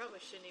 Probably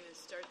shouldn't even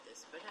start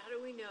this, but how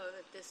do we know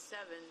that this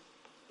 7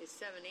 is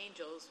 7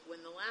 angels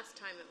when the last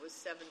time it was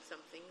 7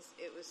 somethings,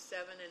 it was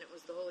 7 and it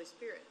was the Holy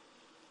Spirit?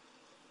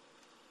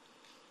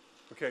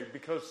 Okay,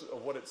 because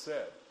of what it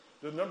said.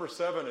 The number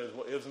 7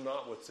 is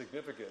not what's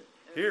significant.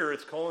 Here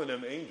it's calling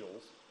them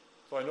angels.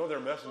 So I know they're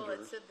messengers. Well,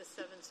 it said the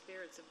 7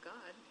 spirits of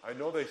God. I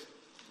know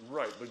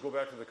right, but go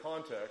back to the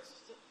context.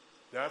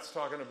 That's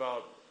talking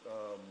about,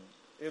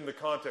 in the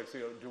context,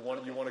 you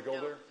want to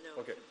go there?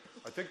 No. Okay.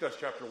 I think that's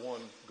chapter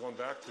 1, going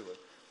back to it.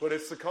 But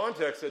it's the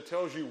context that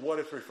tells you what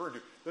it's referring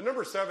to. The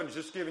number 7 is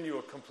just giving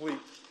you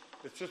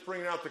it's just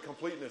bringing out the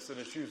completeness, and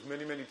it's used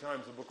many, many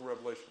times in the book of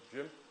Revelation.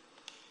 Jim?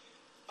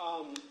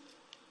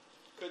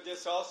 Could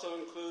this also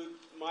include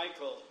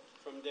Michael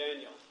from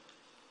Daniel?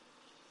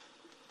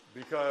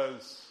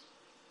 Because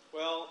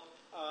Well,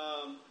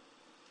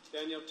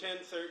 Daniel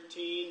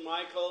 10:13,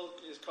 Michael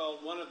is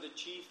called one of the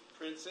chief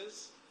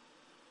princes.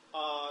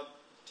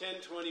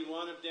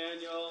 10:21 of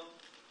Daniel,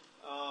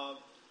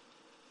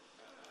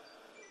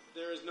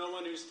 there is no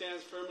one who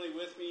stands firmly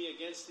with me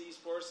against these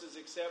forces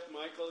except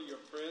Michael, your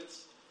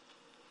prince.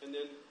 And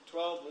then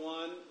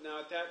 12:1, now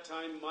at that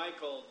time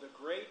Michael, the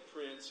great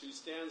prince who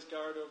stands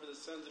guard over the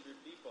sons of your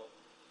people.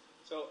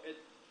 So it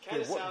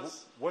kind of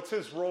sounds... What's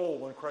his role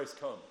when Christ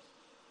comes?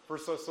 1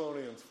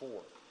 Thessalonians 4.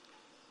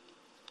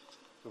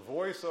 The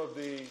voice of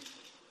the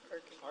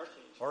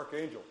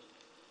archangel.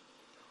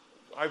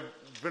 I've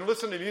been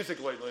listening to music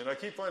lately, and I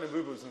keep finding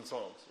boo-boos in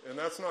songs. And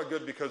that's not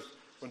good, because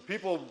when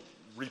people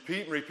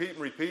repeat and repeat and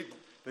repeat,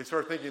 they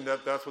start thinking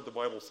that that's what the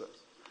Bible says.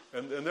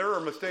 And there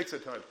are mistakes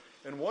at times.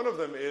 And one of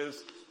them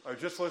is, I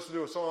just listened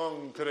to a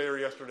song today or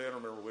yesterday, I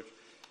don't remember which,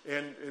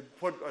 and it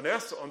put an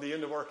S on the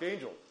end of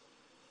archangel.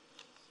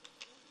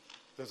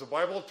 Does the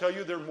Bible tell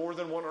you there's more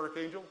than one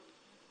archangel?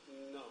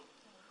 No.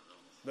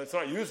 That's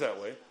not used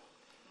that way.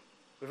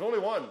 There's only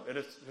one, and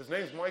his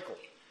name's Michael.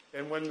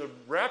 And when the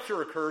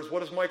rapture occurs,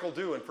 what does Michael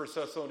do in 1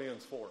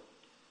 Thessalonians 4?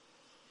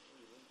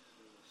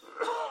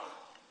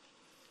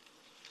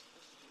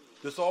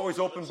 This always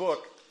open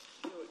book.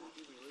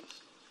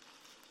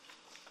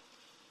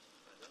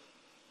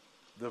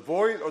 The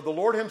voice of the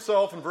Lord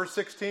himself in verse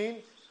 16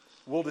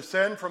 will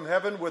descend from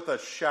heaven with a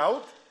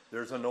shout,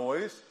 there's a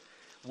noise,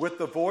 with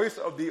the voice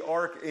of the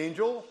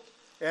archangel,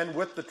 and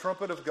with the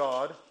trumpet of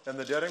God, and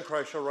the dead in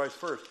Christ shall rise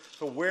first.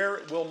 So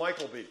where will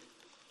Michael be?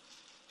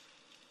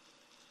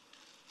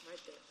 Right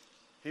there.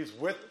 He's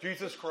with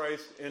Jesus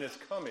Christ in his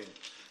coming.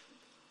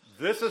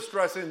 This is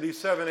stressing these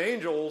 7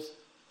 angels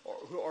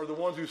are the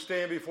ones who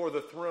stand before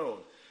the throne.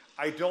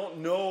 I don't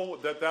know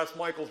that that's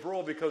Michael's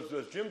role, because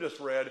as Jim just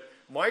read,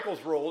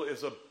 Michael's role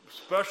is a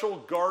special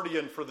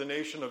guardian for the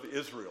nation of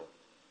Israel.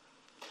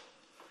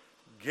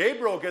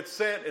 Gabriel gets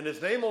sent, and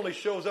his name only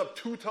shows up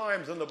 2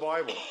 times in the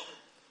Bible.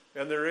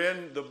 And they're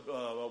in the,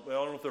 I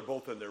don't know if they're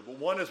both in there, but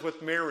one is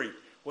with Mary,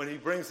 when he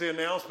brings the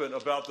announcement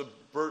about the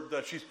birth,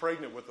 that she's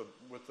pregnant with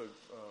the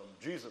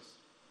Jesus,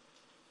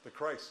 the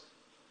Christ.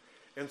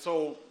 And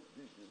so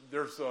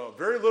there's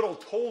very little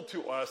told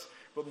to us,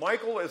 but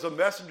Michael is a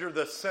messenger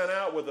that's sent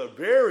out with a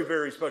very,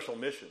 very special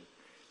mission.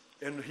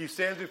 And he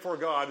stands before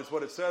God, is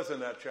what it says in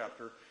that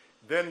chapter.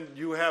 Then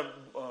you have,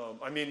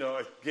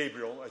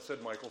 Gabriel, I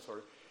said Michael,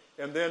 sorry.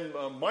 And then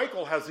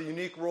Michael has the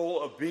unique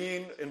role of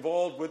being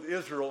involved with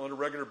Israel on a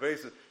regular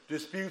basis.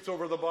 Disputes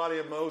over the body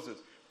of Moses.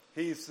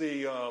 He's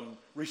the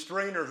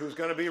restrainer who's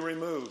going to be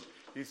removed.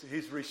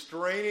 He's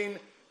restraining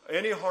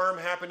any harm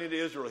happening to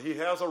Israel. He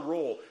has a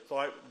role.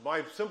 So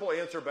my simple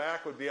answer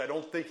back would be, I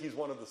don't think he's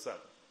one of the 7.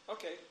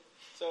 Okay.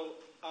 So,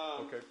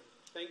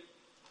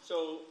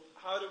 so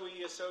how do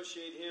we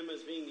associate him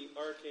as being the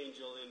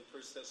archangel in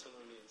 1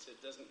 Thessalonians?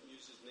 It doesn't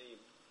use his name.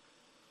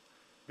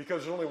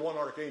 Because there's only one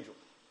archangel.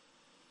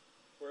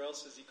 Where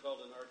else is he called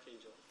an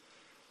archangel?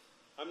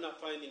 I'm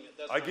not finding it.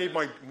 I gave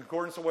my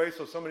concordance away,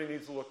 so somebody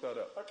needs to look that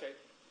up. Okay.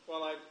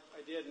 Well, I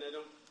did, and I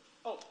don't...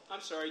 Oh,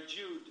 I'm sorry.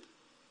 Jude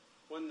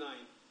 1:9.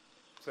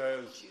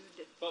 Says...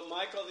 Jude. But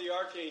Michael the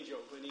archangel,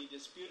 when he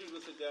disputed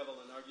with the devil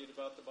and argued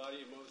about the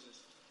body of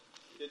Moses,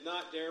 did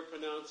not dare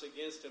pronounce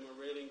against him a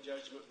railing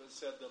judgment, but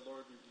said, the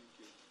Lord rebuke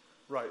you.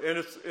 Right, and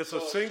it's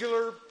a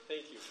singular.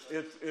 Thank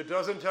you. It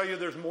doesn't tell you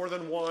there's more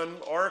than one.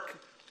 Arch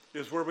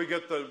is where we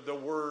get the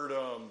word,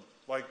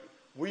 like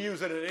we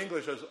use it in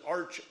English as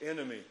arch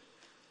enemy,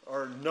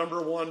 our number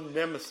one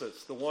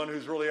nemesis, the one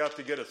who's really out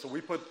to get us. So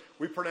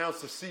we pronounce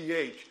the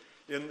CH.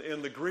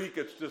 In the Greek,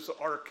 it's just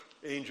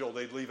archangel.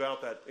 They'd leave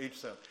out that H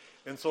sound.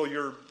 And so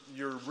you're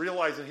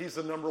realizing he's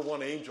the number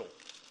one angel.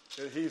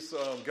 He's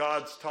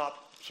God's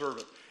top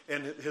servant.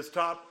 And his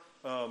top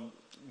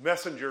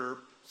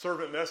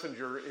servant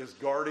messenger is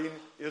guarding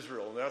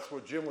Israel. And that's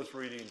what Jim was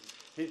reading.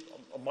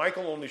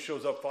 Michael only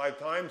shows up 5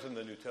 times in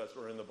the New Testament,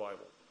 or in the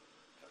Bible.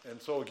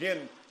 And so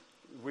again,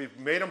 we've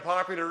made them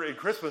popular in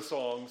Christmas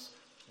songs,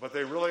 but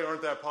they really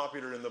aren't that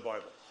popular in the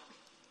Bible.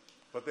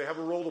 But they have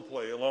a role to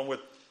play, along with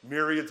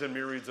myriads and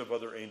myriads of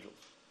other angels.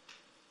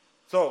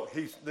 So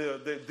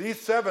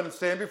these 7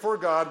 stand before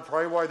God,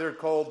 probably why they're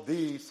called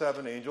the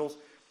 7 angels.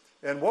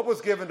 And what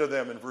was given to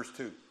them in verse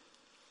 2?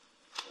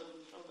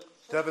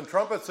 7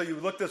 trumpets. So you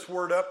look this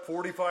word up,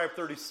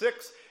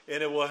 4536,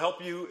 and it will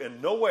help you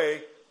in no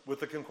way with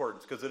the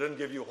concordance, because it doesn't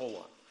give you a whole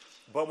lot.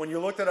 But when you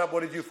looked it up,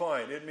 what did you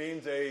find? It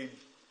means a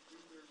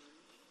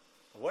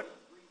what?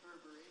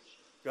 Reverberation.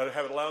 Got to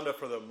have it loud enough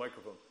for the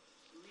microphone.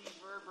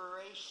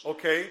 Reverberation.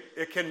 Okay,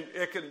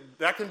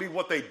 that can be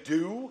what they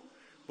do,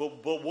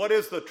 but what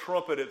is the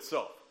trumpet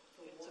itself?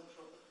 It's a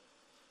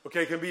trumpet.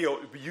 Okay, it can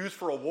be used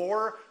for a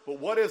war, but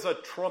what is a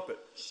trumpet?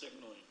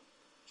 Signaling.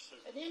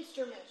 An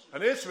instrument.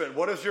 An instrument.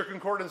 What does your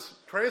concordance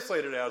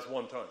translate it as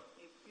one time?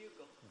 A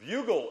bugle.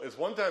 Bugle is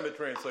one time it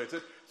translates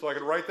it, so I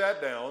can write that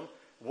down.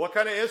 What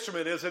kind of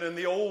instrument is it in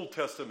the Old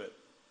Testament?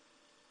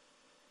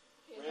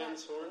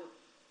 Ram's horn?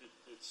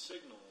 It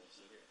signals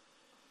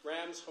it.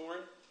 Ram's horn?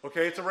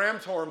 Okay, it's a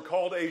ram's horn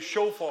called a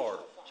shofar.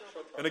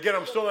 And again,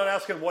 I'm still not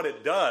asking what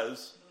it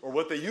does. or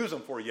what they use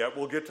them for yet.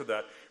 We'll get to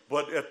that.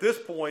 But at this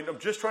point, I'm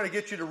just trying to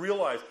get you to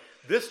realize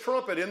this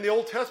trumpet in the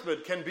Old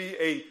Testament can be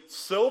a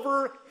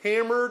silver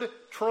hammered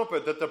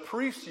trumpet that the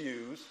priests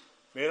use,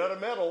 made out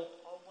of metal.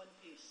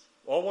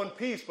 All one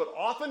piece. But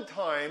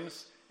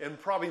oftentimes, and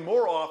probably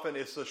more often,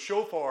 it's the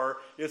shofar,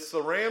 it's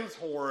the ram's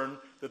horn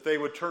that they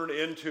would turn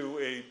into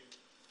a...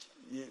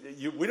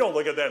 we don't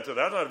look at that and say,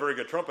 that's not a very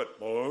good trumpet.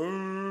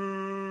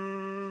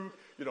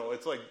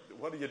 It's like,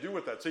 what do you do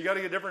with that? So you got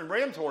to get different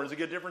ram's horns to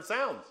get different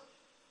sounds.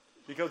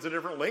 Because the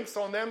different lengths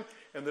on them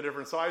and the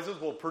different sizes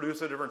will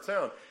produce a different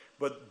sound.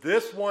 But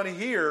this one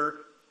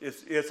here,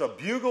 it's a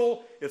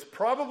bugle. It's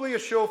probably a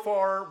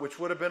shofar, which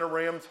would have been a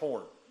ram's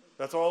horn.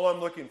 That's all I'm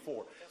looking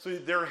for. So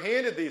they're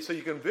handed these, so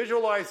you can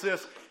visualize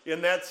this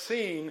in that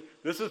scene.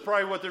 This is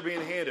probably what they're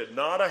being handed,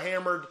 not a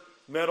hammered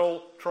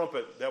metal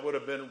trumpet that would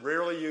have been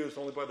rarely used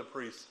only by the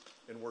priests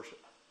in worship.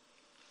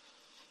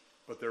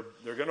 But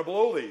they're going to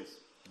blow these,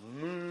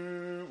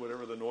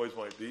 whatever the noise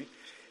might be.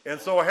 And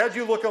so I had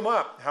you look them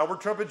up. How were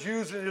trumpets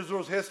used in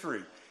Israel's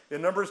history?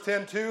 In Numbers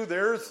 10:2,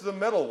 there's the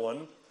metal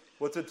one.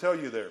 What's it tell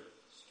you there?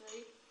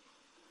 Straight,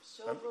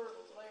 silver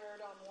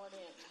layered on one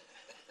end.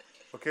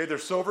 Okay, they're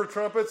silver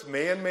trumpets,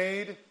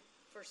 man-made.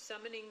 For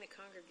summoning the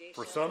congregation.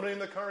 For summoning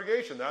the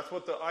congregation. That's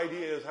what the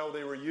idea is, how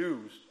they were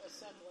used.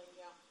 Assembling,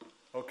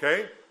 yeah.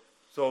 Okay,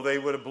 so they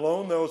would have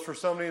blown those for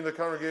summoning the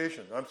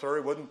congregation. I'm sorry,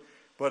 it wouldn't.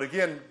 But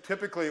again,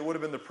 typically it would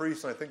have been the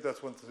priests, and I think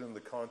that's what's in the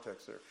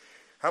context there.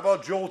 How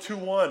about Joel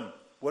 2:1?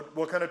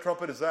 What kind of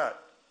trumpet is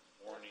that?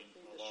 Warning,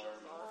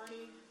 alarm.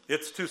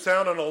 It's to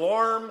sound an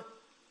alarm,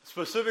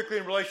 specifically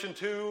in relation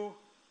to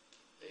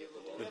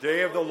the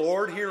day of the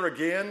Lord here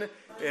again.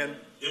 And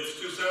it's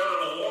to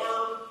sound an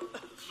alarm,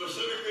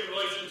 specifically in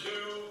relation to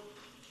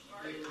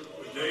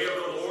the day of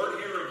the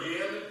Lord here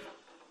again.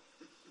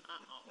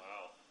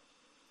 Wow.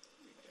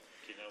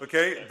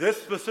 Okay, this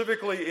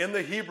specifically in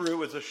the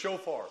Hebrew is a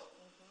shofar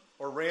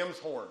or ram's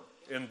horn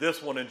in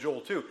this one in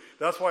Joel 2.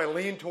 That's why I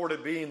lean toward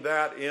it being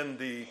that in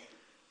the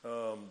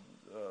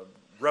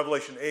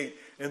Revelation 8.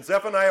 In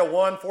Zephaniah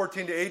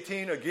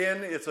 1:14-18,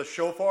 again, it's a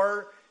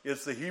shofar.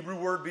 It's the Hebrew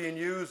word being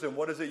used, and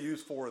what is it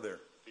used for there?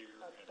 Fear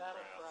and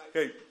wrath.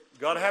 Okay,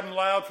 got to have them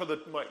loud for the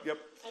mic. Yep.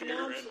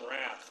 Fear and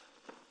wrath.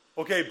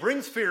 Okay, it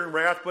brings fear and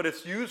wrath, but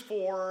it's used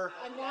for...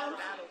 Battle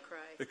cry.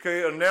 Okay,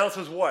 it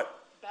announces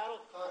what? Battle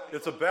cry.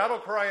 It's a battle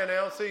cry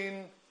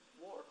announcing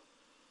War.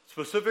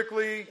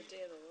 specifically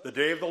the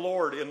day of the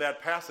Lord in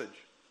that passage.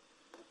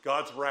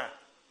 God's wrath.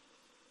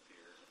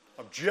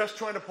 I'm just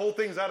trying to pull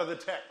things out of the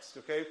text,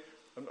 okay?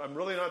 I'm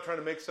really not trying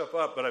to make stuff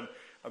up, but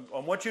I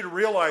want you to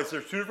realize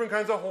there's two different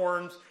kinds of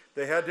horns.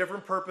 They had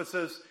different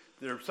purposes.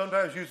 They're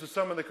sometimes used to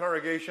summon the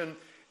congregation.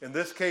 In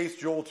this case,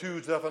 Joel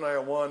 2,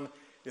 Zephaniah 1,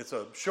 it's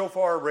a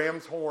shofar,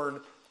 ram's horn.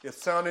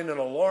 It's sounding an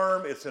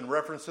alarm. It's in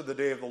reference to the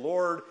day of the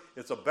Lord.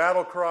 It's a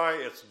battle cry.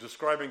 It's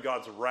describing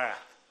God's wrath.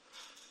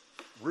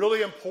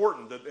 Really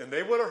important. And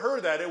they would have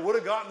heard that. It would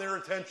have gotten their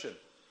attention.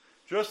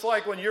 Just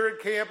like when you're at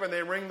camp and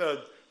they ring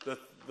the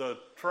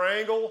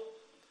triangle.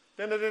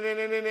 Ding, ding, ding,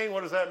 ding, ding, ding.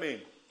 What does that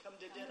mean? Come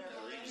to dinner.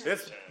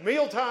 It's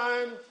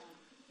mealtime.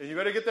 And you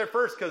better get there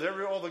first because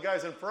all the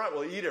guys in front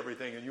will eat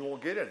everything and you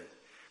won't get any.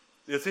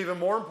 It's even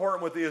more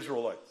important with the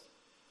Israelites.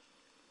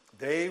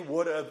 They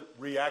would have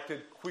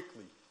reacted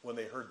quickly when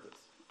they heard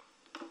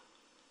this.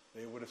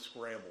 They would have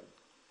scrambled.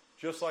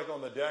 Just like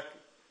on the deck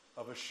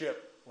of a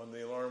ship when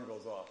the alarm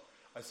goes off.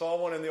 I saw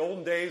one in the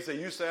olden days. They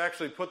used to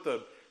actually put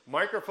the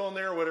microphone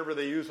there, whatever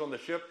they use on the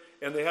ship,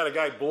 and they had a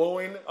guy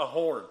blowing a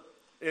horn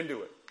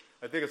into it.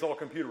 I think it's all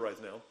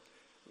computerized now,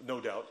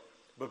 no doubt.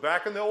 But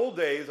back in the old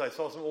days, I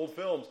saw some old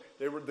films.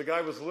 The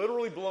guy was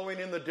literally blowing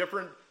in the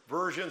different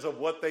versions of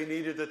what they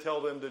needed to tell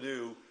them to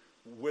do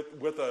with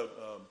a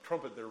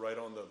trumpet there right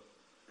on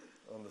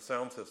the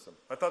sound system.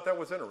 I thought that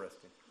was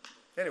interesting.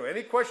 Anyway,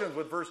 any questions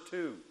with verse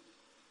 2?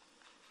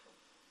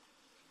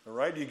 All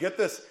right, you get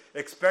this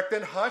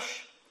expectant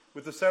hush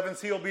with the seventh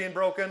seal being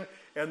broken,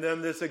 and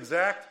then this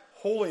exact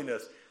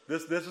holiness.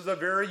 This is a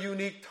very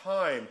unique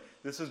time.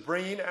 This is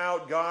bringing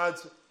out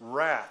God's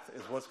wrath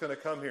is what's going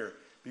to come here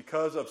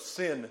because of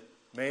sin,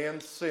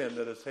 man's sin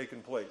that has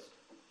taken place.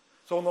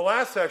 So in the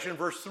last section,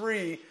 verse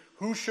 3,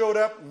 who showed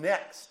up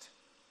next?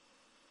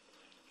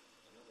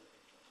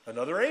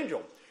 Another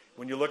angel.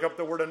 When you look up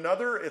the word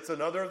another, it's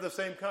another of the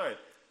same kind.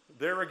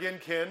 There again,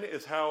 Ken,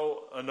 is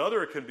how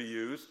another can be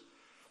used,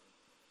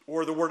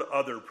 or the word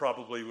other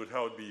probably would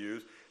how it would be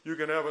used. You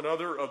can have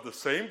another of the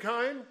same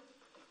kind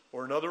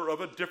or another of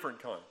a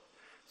different kind.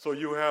 So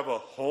you have a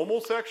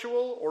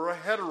homosexual or a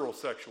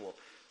heterosexual.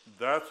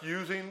 That's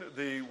using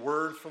the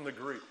words from the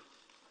Greek.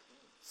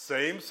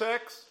 Same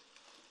sex,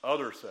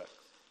 other sex.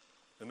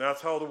 And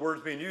that's how the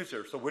word's being used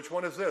here. So which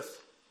one is this?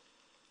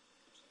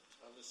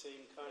 Of the same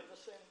kind.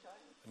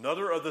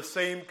 Another of the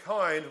same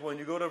kind. When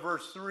you go to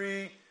verse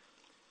 3,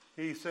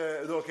 he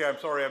says, okay, I'm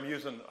sorry,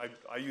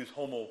 I use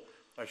homo.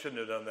 I shouldn't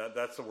have done that.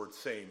 That's the word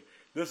same.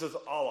 This is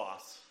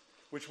allos,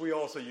 which we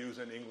also use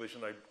in English,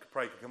 and I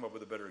probably could come up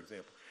with a better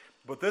example.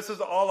 But this is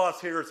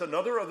allos here. It's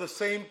another of the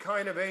same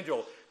kind of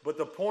angel. But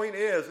the point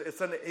is,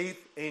 it's an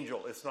eighth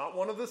angel. It's not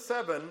one of the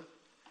seven.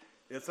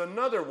 It's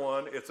another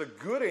one. It's a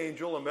good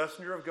angel, a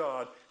messenger of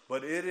God,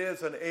 but it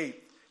is an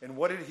eighth. And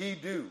what did he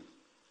do?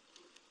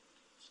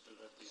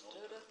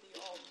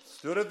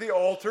 Stood at the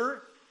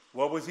altar.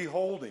 What was he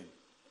holding?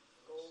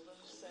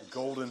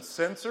 Golden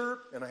censer.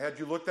 And I had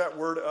you look that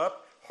word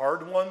up.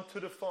 Hard one to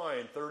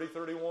define.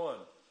 3031.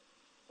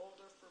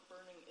 Holder for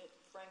burning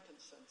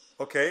frankincense.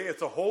 Okay,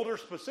 it's a holder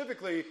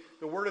specifically.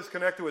 The word is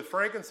connected with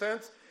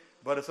frankincense,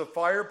 but it's a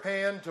fire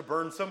pan to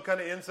burn some kind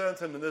of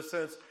incense, and in this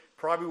sense,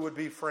 probably would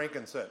be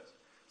frankincense.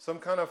 Some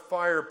kind of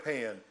fire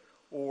pan,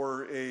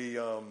 or a,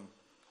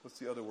 what's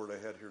the other word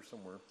I had here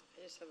somewhere?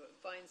 I just have a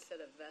fine set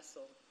of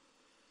vessel.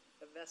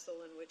 A vessel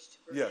in which to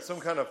burn. Yeah, some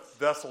kind of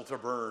vessel to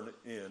burn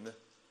in.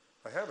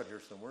 I have it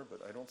here somewhere,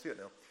 but I don't see it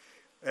now.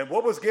 And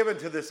what was given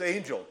to this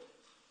angel?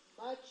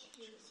 Much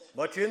incense.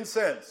 Much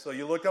incense. So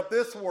you look up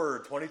this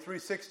word,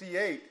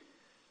 2368.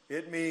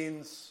 It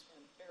means...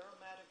 An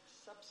aromatic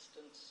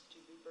substance to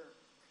be burnt.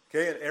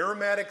 Okay, an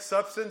aromatic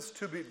substance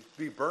to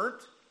be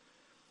burnt.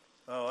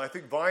 I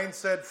think Vine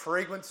said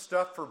fragrant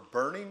stuff for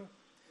burning.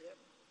 Yep.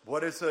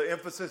 What is the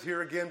emphasis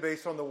here again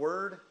based on the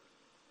word?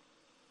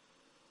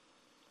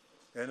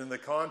 And in the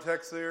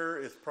context there,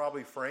 it's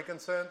probably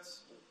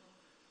frankincense.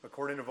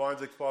 According to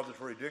Vine's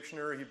Expository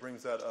Dictionary, he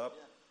brings that up.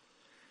 Yeah.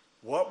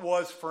 What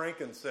was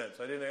frankincense?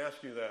 I didn't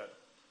ask you that.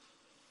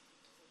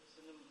 It's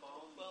an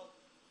embalm. Well,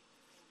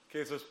 Okay,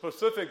 it's a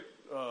specific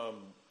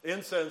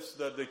incense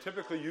that they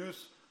typically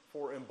use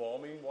for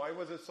embalming. Why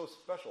was it so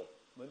special,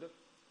 Linda?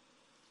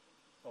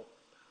 Oh,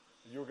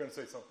 you were going to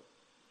say something.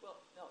 well,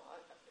 no,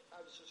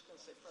 I was just going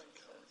to say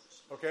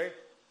frankincense. Okay.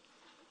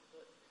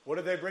 What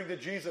did they bring to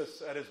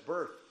Jesus at his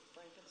birth?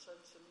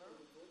 Frankincense and myrrh.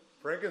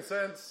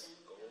 Frankincense,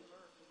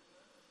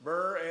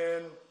 myrrh,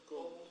 and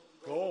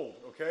gold.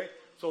 Okay?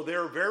 So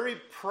they're very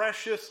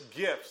precious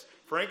gifts.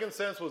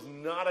 Frankincense was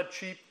not a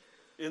cheap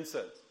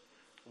incense.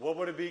 What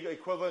would it be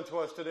equivalent to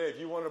us today? If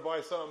you wanted to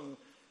buy something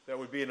that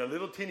would be in a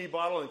little teeny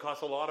bottle and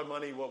cost a lot of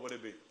money, what would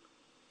it be?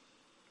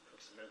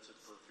 Expensive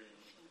perfume.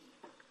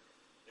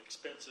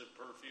 Expensive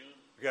perfume.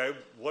 Okay,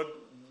 what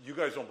you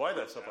guys don't buy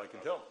that stuff, I can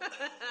tell. I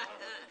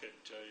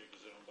couldn't tell you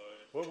because I don't buy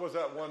it. What was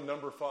that one,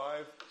 number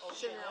 5? Oh,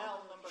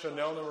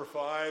 Chanel number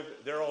 5.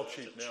 They're all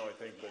cheap now, I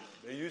think, but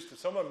they used to.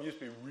 Some of them used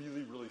to be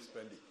really, really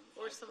spendy.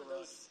 Or some of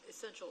those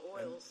essential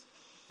oils.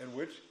 And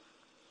which?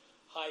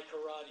 High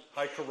karate.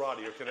 High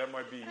karate. Okay, that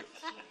might be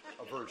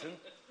a version.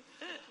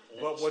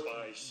 Old But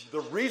Spice.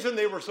 the reason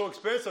they were so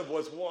expensive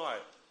was why?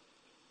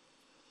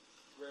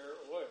 Rare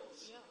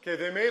oils. Okay,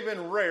 they may have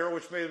been rare,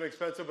 which made them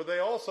expensive, but they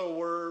also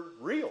were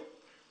real.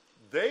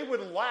 They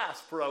would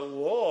last for a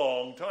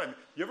long time.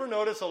 You ever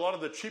notice a lot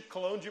of the cheap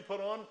colognes you put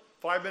on,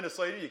 5 minutes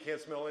later you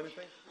can't smell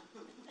anything?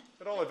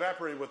 It all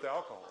evaporated with the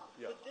alcohol.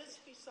 Yeah. Would this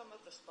be some of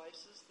the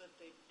spices that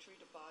they treat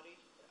a body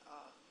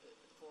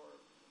for,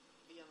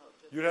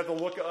 You'd have to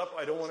look up.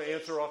 I don't want to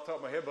answer off the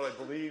top of my head, but I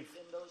believe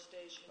in those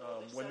days,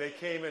 when they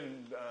came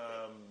in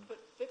put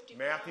 50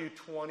 Matthew pounds,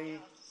 20,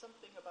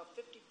 something about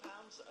 50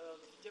 pounds of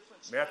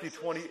different spices. Matthew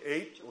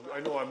 28. I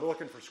know I'm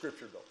looking for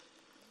scripture though.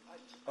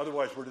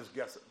 Otherwise, we're just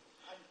guessing.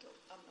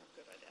 I'm not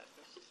good at that.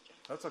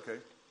 That's okay.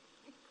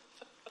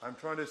 I'm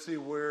trying to see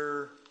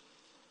where.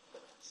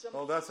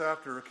 Oh, that's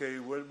after. Okay,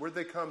 where'd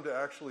they come to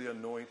actually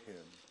anoint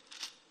him?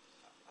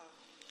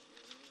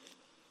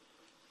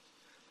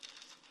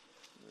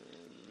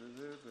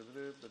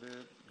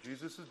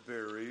 Jesus is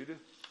buried.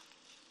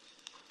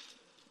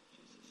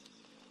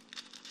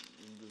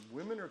 The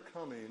women are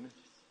coming.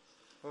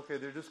 Okay,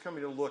 they're just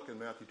coming to look in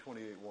Matthew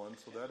 28:1,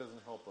 so that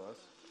doesn't help us.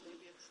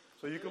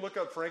 So you can look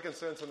up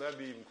frankincense, and that'd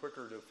be even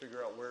quicker to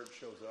figure out where it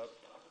shows up.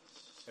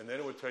 And then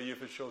it would tell you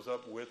if it shows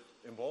up with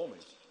embalming.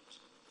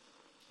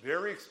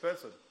 Very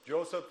expensive.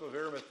 Joseph of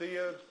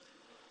Arimathea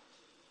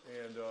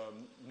and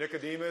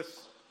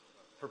Nicodemus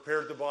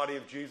prepared the body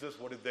of Jesus.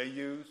 What did they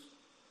use?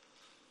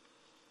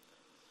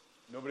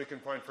 Nobody can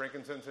find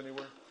frankincense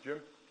anywhere?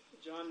 Jim?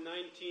 John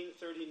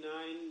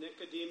 19:39,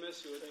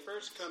 Nicodemus, who had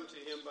first come to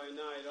him by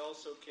night,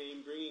 also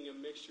came, bringing a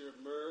mixture of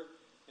myrrh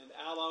and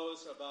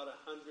aloes, about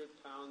 100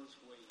 pounds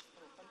weight.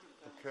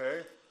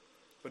 Okay.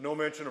 But no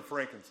mention of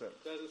frankincense.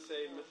 Doesn't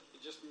say,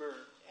 just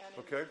myrrh.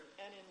 Okay.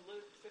 And in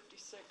Luke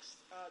 56,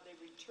 they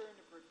returned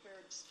and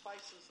prepared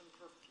spices and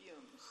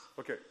perfumes.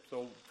 Okay,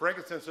 so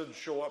frankincense doesn't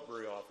show up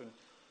very often.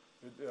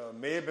 It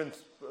may have been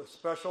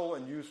special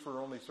and used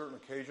for only certain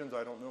occasions,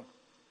 I don't know.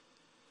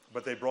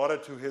 But they brought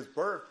it to his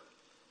birth.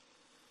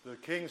 The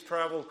kings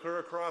traveled clear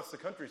across the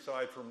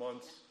countryside for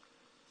months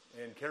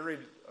and carried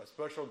a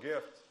special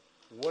gift.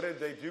 What did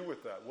they do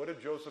with that? What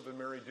did Joseph and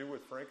Mary do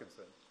with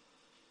frankincense?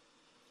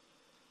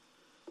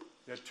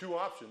 They had 2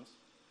 options.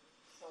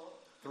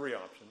 3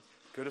 options.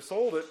 Could have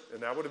sold it,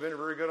 and that would have been a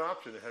very good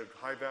option. It had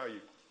high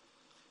value.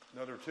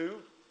 Number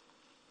 2,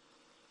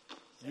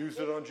 used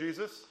it on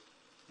Jesus.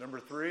 Number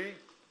 3,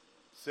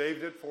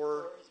 saved it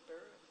for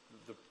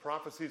the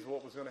prophecies of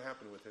what was going to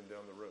happen with him down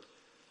the road.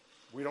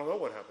 We don't know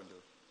what happened to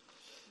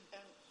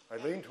him. I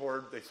lean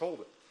toward they sold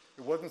it.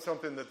 It wasn't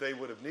something that they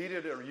would have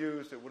needed or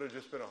used. It would have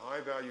just been a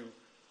high value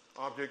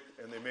object,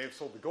 and they may have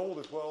sold the gold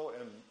as well,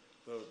 and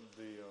the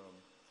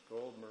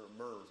gold,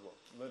 myrrh as well.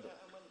 Linda. Yeah,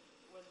 and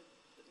when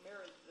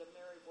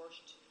Mary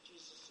washed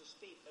Jesus'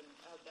 feet and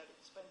had that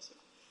expensive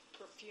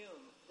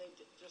perfume, they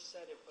just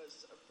said it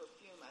was a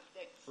perfume, I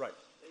think. Right.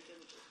 They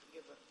didn't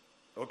give it.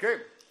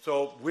 Okay,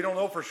 so we don't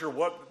know for sure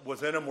what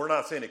was in them. We're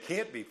not saying it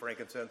can't be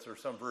frankincense or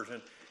some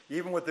version.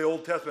 Even with the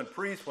Old Testament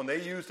priests, when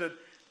they used it,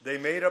 they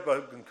made up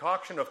a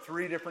concoction of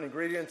 3 different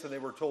ingredients, and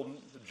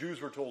the Jews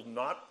were told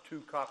not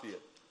to copy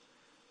it.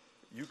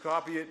 You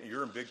copy it, and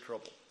you're in big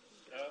trouble.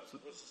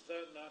 Was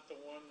that not the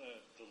one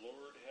that the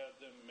Lord had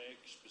them make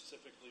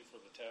specifically for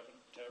the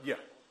tabernacle? Yeah.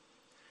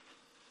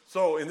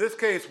 So in this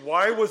case,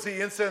 why was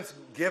the incense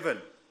given?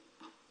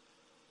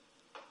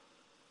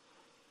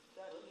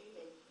 That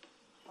he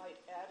might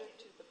add it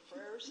to the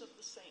prayers of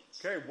the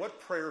saints. Okay,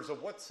 what prayers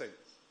of what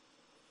saints?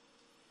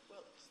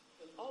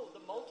 Well,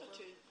 the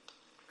multitude.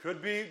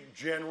 Could be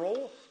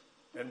general,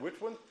 and which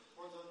one?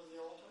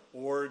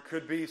 Or it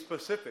could be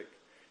specific.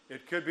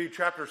 It could be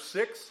chapter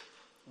 6,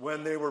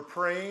 when they were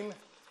praying,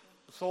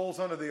 souls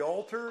under the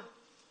altar,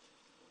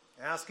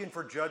 asking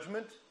for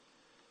judgment.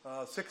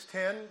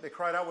 6:10, they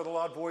cried out with a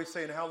loud voice,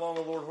 saying, "How long,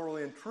 O Lord,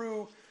 holy and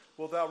true,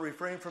 wilt thou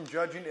refrain from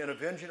judging and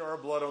avenging our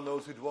blood on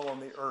those who dwell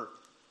on the earth?"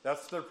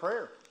 That's their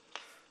prayer.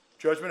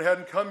 Judgment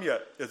hadn't come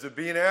yet. Is it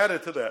being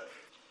added to that?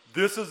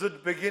 This is the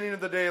beginning of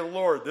the day of the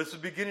Lord. This is the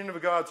beginning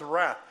of God's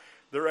wrath.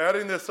 They're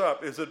adding this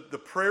up. Is it the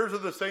prayers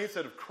of the saints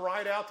that have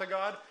cried out to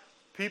God?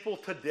 People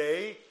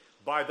today,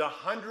 by the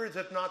hundreds,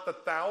 if not the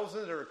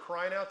thousands, are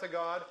crying out to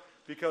God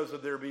because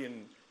of their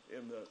being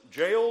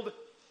jailed,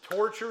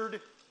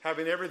 tortured,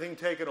 having everything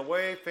taken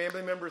away,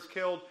 family members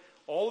killed,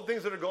 all the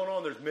things that are going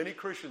on. There's many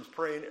Christians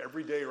praying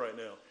every day right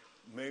now.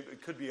 Maybe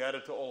it could be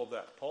added to all of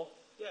that. Paul?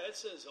 Yeah, it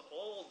says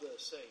all the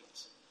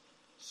saints.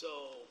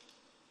 So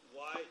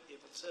why,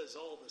 if it says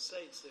all the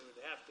saints, there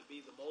would have to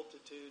be the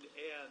multitude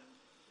and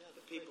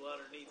the people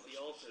underneath the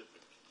altar.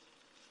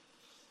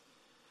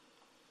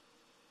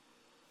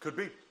 Could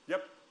be.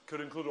 Yep.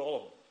 Could include all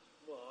of them.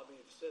 Well, I mean,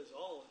 if it says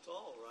all, it's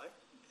all, right?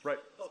 Right.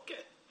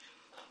 Okay.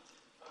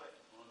 All right.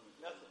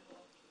 Nothing.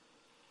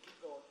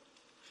 Keep going.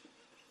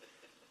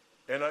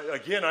 And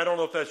again, I don't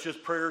know if that's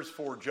just prayers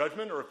for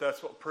judgment or if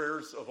that's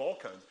prayers of all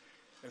kinds.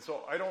 And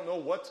so I don't know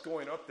what's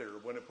going up there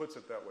when it puts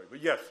it that way.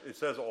 But yes, it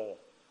says all.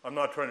 I'm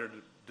not trying to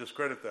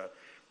discredit that.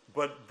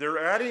 But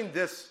they're adding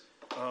this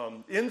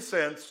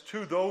incense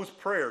to those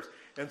prayers.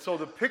 And so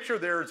the picture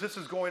there is this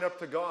is going up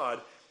to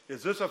God.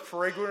 Is this a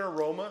fragrant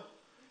aroma?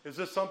 Is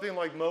this something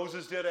like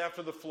Moses did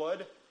after the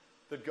flood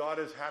that God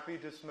is happy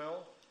to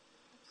smell?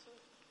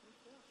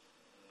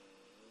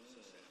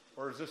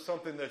 Or is this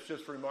something that's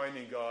just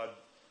reminding God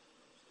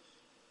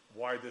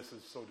why this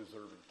is so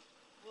deserving?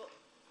 Well,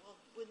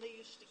 when they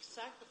used to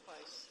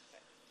sacrifice,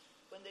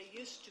 you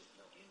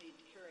need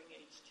hearing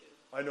aids too.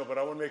 I know, but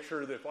I want to make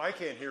sure that if I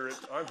can't hear it,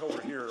 I'm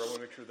over here. I want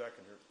to make sure that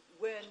can hear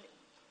it.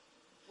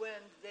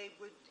 When they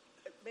would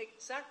make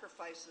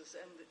sacrifices,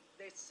 and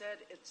they said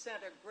it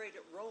sent a great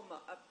aroma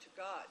up to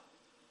God.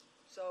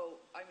 So,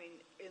 I mean,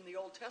 in the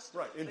Old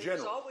Testament, right, in he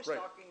general, was always right.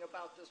 talking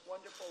about this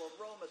wonderful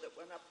aroma that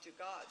went up to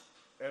God.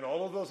 And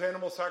all of those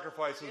animal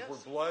sacrifices Yes. were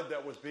blood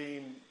that was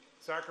being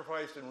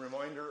sacrificed in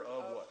reminder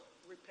of what?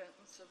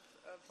 Repentance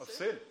of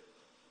sin.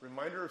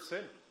 Reminder of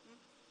sin. Mm-hmm.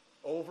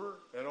 Over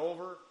and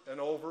over and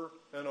over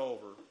and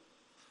over.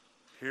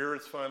 Here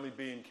it's finally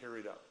being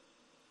carried out.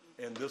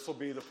 Mm-hmm. And this will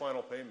be the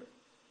final payment.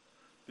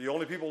 The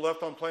only people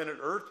left on planet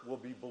Earth will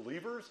be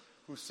believers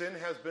whose sin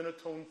has been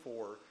atoned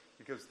for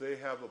because they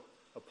have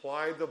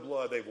applied the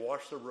blood. They've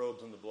washed their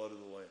robes in the blood of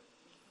the Lamb.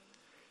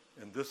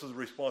 Mm-hmm. And this is a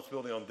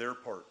responsibility on their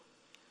part.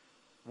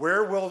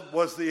 Where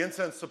was the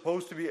incense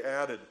supposed to be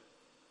added?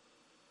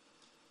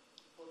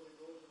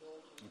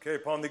 Okay,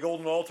 upon the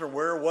golden altar.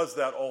 Where was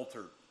that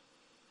altar?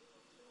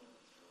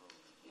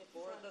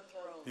 Before the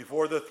throne.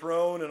 Before the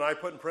throne, and I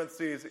put in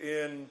parentheses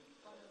in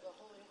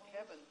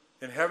Heaven.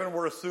 In heaven,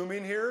 we're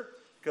assuming here,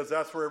 because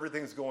that's where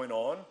everything's going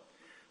on.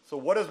 So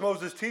what does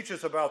Moses teach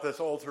us about this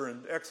altar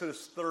in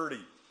Exodus 30?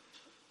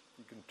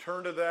 You can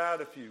turn to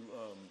that if you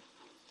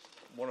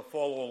want to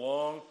follow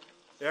along.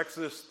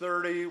 Exodus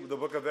 30, the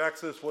book of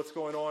Exodus, what's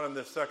going on in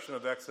this section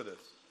of Exodus?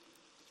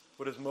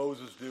 What is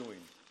Moses doing? Telling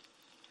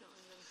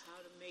them how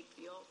to make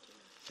the altar.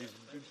 He's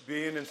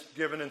being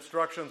given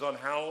instructions on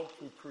how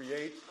to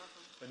create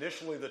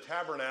initially the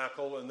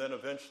tabernacle, and then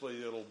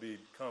eventually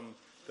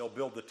they'll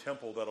build the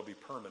temple that'll be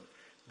permanent.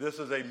 This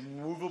is a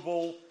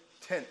movable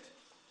tent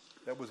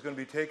that was going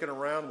to be taken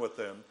around with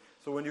them.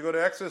 So when you go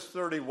to Exodus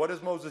 30, what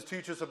does Moses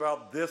teach us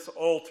about this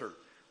altar?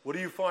 What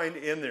do you find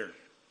in there?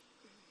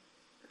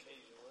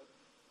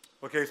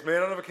 Okay, it's made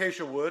out of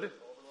acacia wood.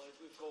 Overlaid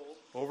with gold.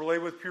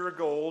 Overlaid with pure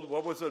gold.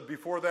 What was it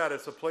before that?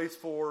 It's a place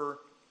for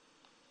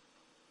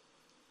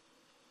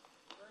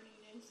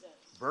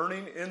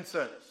burning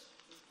incense.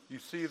 You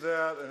see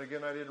that, and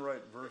again, I didn't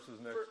write verses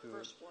next to it.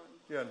 Verse 1.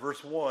 Yeah, in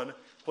verse 1.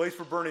 Place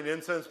for burning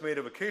incense made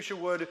of acacia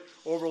wood,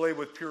 overlaid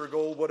with pure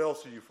gold. What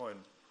else do you find?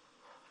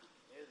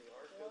 Near the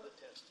Ark of the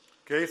Testament.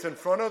 Okay, it's in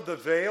front of the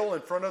veil,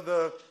 in front of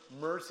the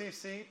mercy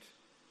seat.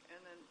 And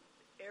then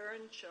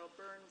Aaron shall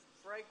burn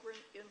fragrant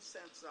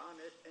incense on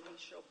it, and he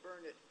shall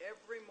burn it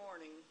every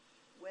morning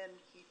when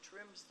he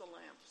trims the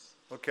lamps.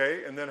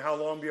 Okay, and then how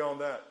long beyond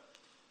that?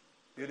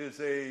 It is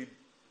a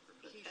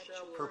He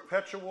shall burn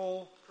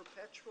perpetual.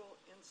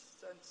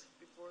 incense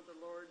before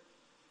the Lord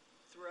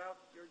throughout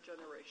your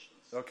generations.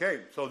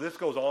 Okay, so this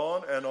goes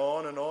on and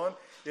on and on.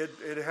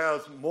 It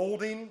has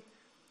molding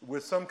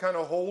with some kind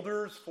of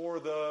holders for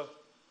the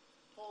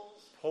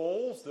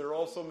poles. They're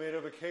also made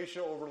of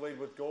acacia overlaid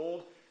with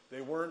gold. They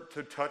weren't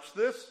to touch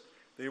this.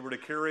 They were to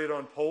carry it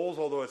on poles,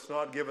 although it's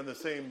not given the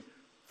same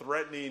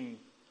threatening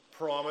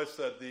promise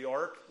that the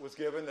ark was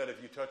given, that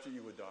if you touch it,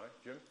 you would die.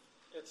 Jim?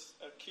 It's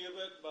a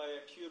cubit by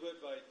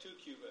 2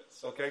 cubits.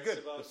 So Okay, that's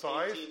good. About The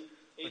size?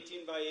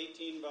 18 by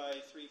 18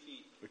 by 3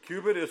 feet. The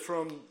cubit is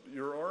from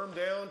your arm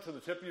down to the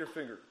tip of your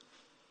finger.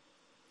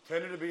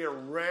 Tended to be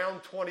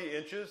around 20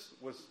 inches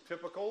was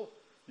typical.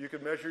 You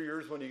could measure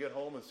yours when you get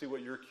home and see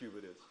what your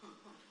cubit is.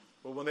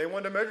 But when they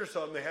wanted to measure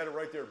something, they had it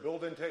right there,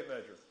 built-in tape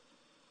measure.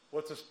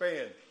 What's a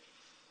span?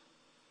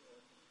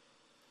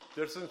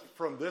 Distance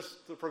from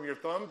your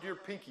thumb to your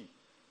pinky.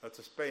 That's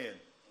a span.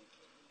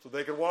 So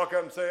they could walk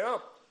up and say,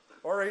 oh,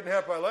 our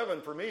 8.5 by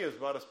 11 for me is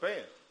about a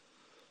span.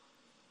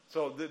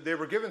 So they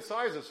were given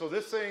sizes. So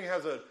this thing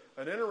has an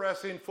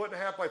interesting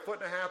 1.5 by 1.5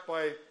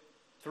 by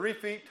 3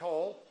 feet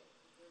tall.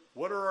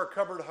 What are our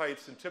cupboard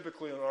heights and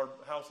typically in our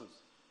houses?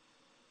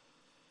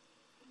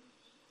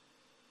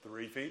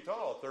 3 feet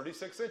tall,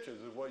 36 inches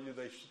is what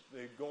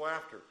they go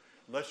after.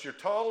 Unless you're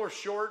tall or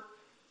short,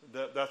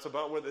 that's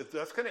about what.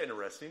 That's kind of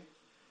interesting.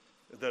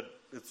 That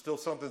it's still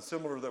something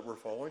similar that we're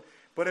following.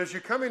 But as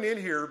you're coming in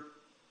here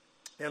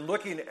and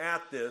looking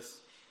at this,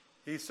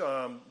 he's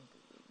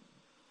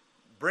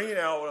bringing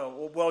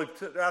out. Well, he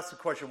asked the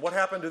question: what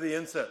happened to the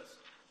incense?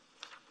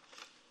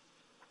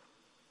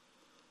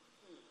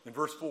 In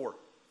verse 4.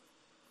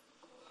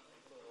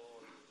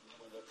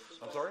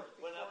 I'm sorry?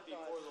 Went up before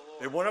the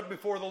Lord. It went up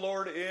before the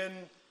Lord in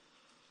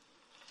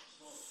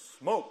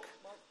smoke.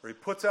 Or he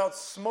puts out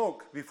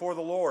smoke before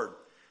the Lord.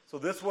 So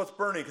this is what's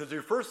burning. Because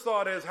your first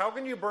thought is, how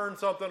can you burn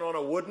something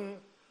on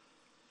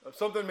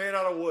something made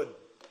out of wood?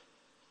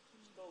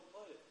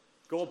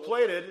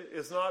 Gold-plated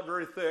is not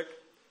very thick,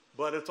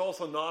 but it's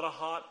also not a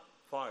hot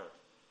fire.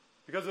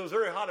 Because if it was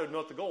very hot, it would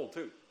melt the gold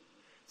too.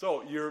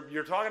 So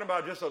you're talking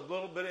about just a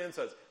little bit of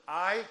incense.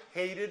 I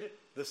hated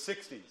the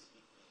 60s.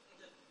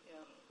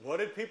 What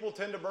did people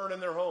tend to burn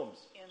in their homes?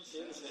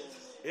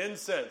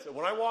 Incense.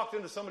 When I walked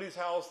into somebody's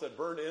house that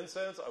burned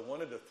incense, I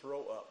wanted to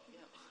throw up.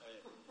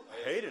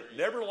 I hated it.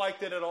 Never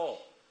liked it at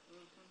all.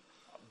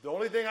 The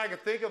only thing I could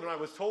think of, and I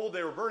was told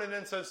they were burning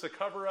incense to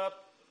cover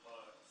up.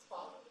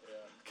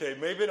 Okay,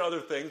 maybe in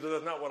other things, but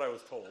that's not what I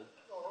was told.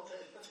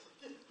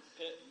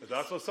 But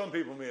that's what some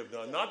people may have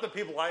done. Not the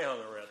people I hung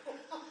around.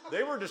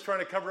 They were just trying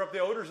to cover up the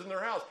odors in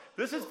their house.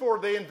 This is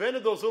they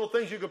invented those little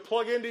things you could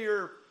plug into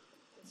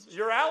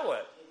your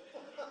outlet.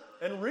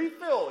 And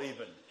refill,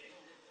 even.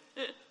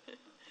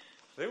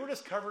 They were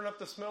just covering up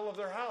the smell of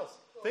their house.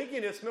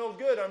 Thinking it smelled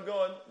good, I'm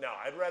going, no,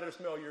 I'd rather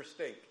smell your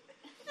steak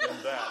than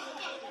that.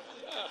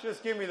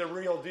 Just give me the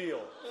real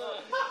deal.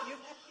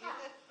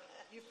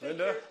 You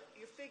Linda?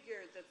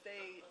 figure that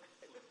they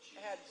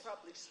had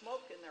probably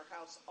smoke in their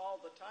house all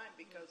the time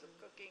because of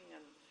cooking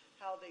and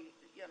how they,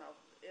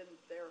 in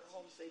their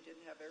homes they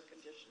didn't have air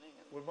conditioning.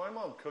 And When my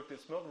mom cooked,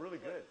 it smelled really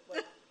good.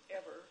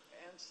 Whatever.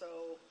 And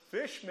so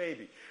Fish,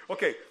 maybe.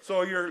 Okay,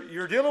 so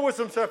you're dealing with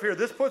some stuff here.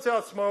 This puts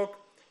out smoke.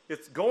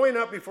 It's going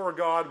up before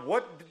God.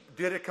 What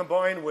did it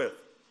combine with?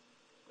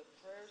 the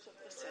prayers of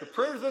the saints. The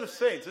prayers of the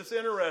saints. It's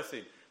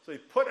interesting. So he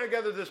put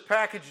together this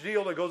package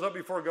deal that goes up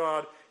before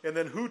God. And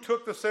then who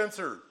took the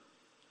censer?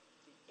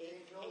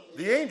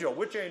 The angel.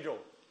 Which angel?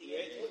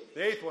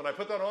 The eighth one. I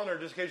put that on there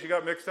just in case you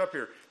got mixed up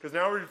here. Because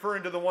now we're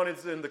referring to the one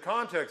in the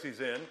context he's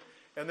in.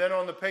 And then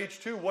on the page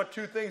 2, what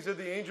 2 things did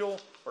the angel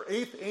or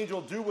eighth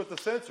angel do with the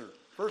censer?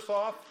 First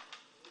off,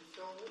 he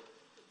filled it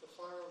with the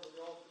fire of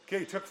the altar. Okay,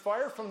 he took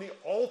fire from the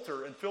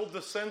altar and filled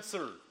the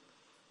censer.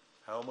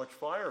 How much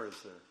fire is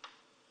there?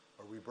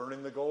 Are we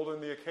burning the gold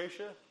in the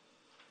acacia?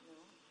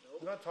 No.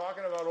 He's not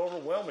talking about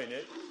overwhelming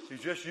it.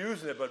 He's just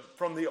using it. But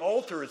from the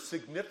altar is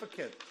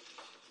significant.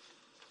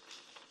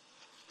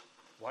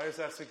 Why is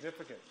that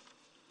significant?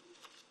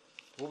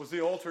 What was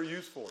the altar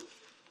used for?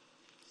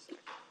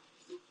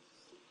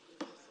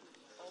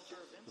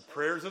 The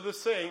prayers of the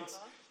saints.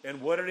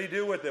 And what did he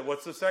do with it?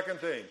 What's the second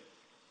thing?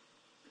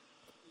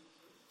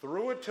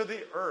 Threw it to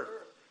the earth.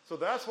 So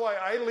that's why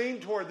I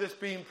lean toward this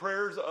being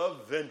prayers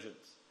of vengeance.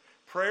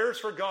 Prayers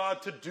for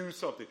God to do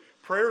something.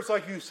 Prayers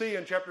like you see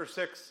in chapter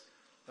 6.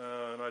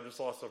 And I just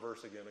lost the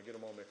verse again. I get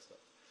them all mixed up.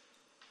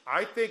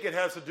 I think it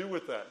has to do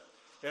with that.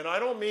 And I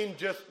don't mean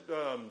just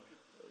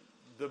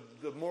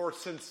the more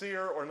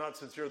sincere, or not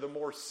sincere, the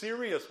more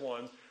serious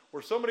ones,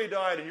 where somebody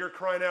died and you're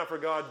crying out for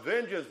God,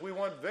 vengeance, we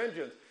want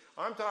vengeance.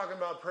 I'm talking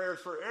about prayers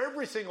for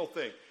every single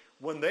thing.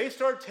 When they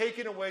start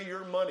taking away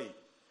your money,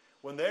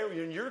 when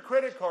your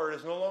credit card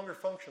is no longer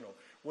functional,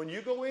 when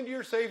you go into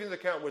your savings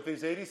account with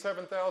these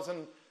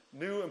 87,000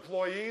 new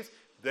employees,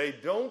 they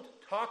don't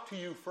talk to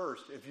you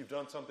first if you've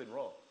done something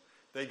wrong.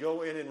 They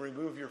go in and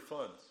remove your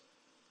funds.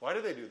 Why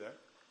do they do that?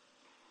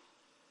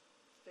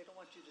 They don't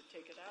want you to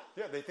take it out.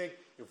 Yeah, they think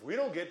if we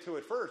don't get to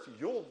it first,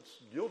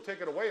 you'll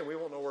take it away and we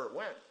won't know where it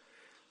went.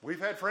 We've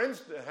had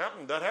friends that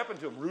happened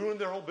to them, ruined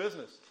their whole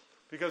business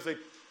because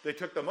they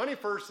took the money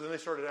first and then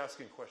they started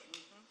asking questions.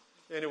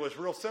 Mm-hmm. And it was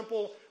real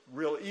simple,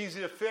 real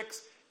easy to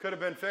fix. Could have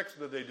been fixed,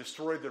 but they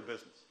destroyed their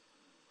business.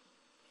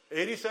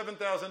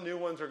 87,000 new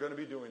ones are going to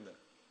be doing that.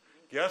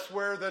 Guess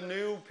where the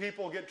new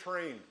people get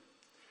trained?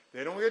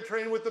 They don't get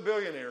trained with the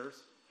billionaires.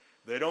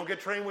 They don't get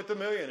trained with the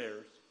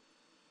millionaires.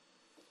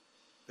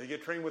 They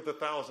get trained with the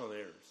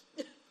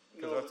thousandaires.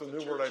 Because that's a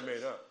new word I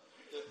made up.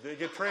 They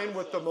get trained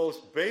with the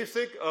most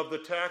basic of the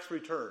tax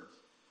returns.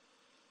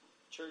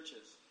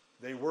 Churches.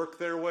 They work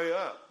their way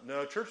up.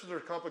 Now, churches are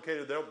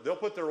complicated. They'll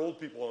put their old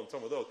people on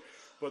some of those.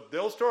 But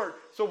they'll start.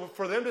 So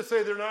for them to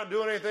say they're not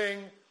doing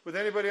anything with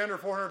anybody under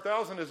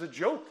 400,000 is a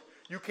joke.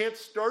 You can't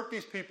start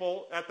these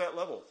people at that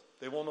level.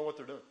 They won't know what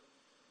they're doing.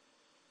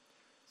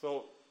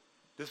 So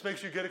this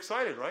makes you get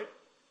excited, right?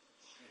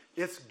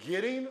 It's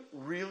getting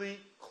really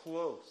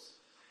close.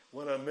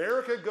 When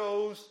America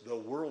goes, the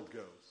world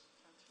goes.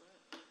 That's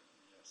right.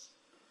 Yes.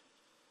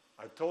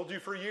 I've told you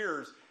for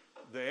years,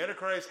 the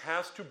Antichrist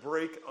has to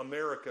break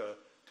America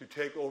to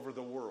take over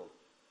the world.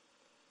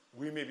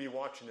 We may be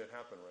watching it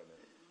happen right now.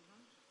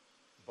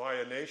 By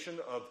a nation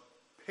of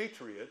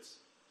patriots,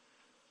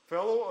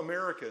 fellow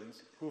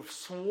Americans who have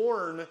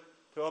sworn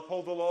to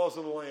uphold the laws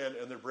of the land,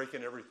 and they're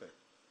breaking everything.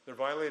 They're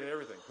violating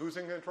everything. Who's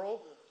in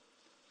control?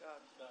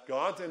 God.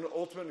 God's in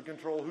ultimate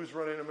control. Who's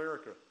running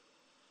America?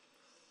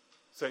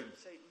 Satan.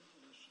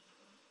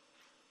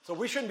 So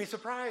we shouldn't be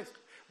surprised.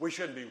 We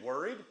shouldn't be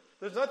worried.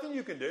 There's nothing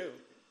you can do.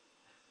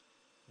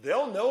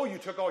 They'll know you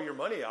took all your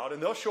money out,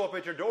 and they'll show up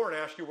at your door and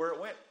ask you where it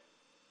went.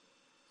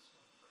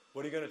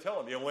 What are you going to tell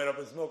them? You went up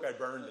in smoke, I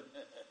burned it.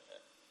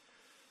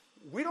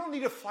 We don't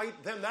need to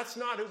fight them. That's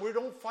not it. We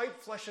don't fight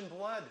flesh and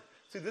blood.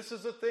 See, this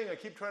is the thing. I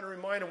keep trying to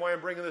remind them why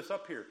I'm bringing this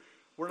up here.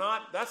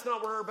 That's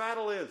not where our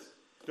battle is.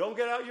 Don't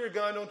get out your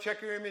gun. Don't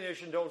check your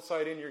ammunition. Don't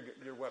sight in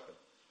your weapon.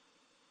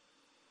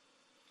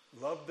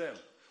 Love them.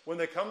 When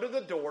they come to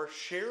the door,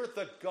 share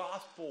the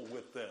gospel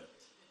with them.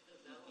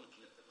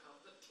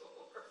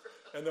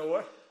 And the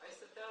what? I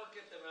said that'll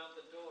get them out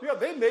the door.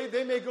 Yeah,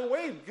 they may go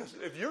away because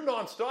if you're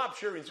nonstop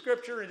sharing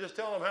scripture and just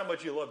telling them how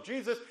much you love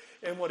Jesus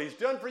and what he's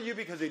done for you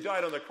because he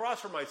died on the cross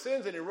for my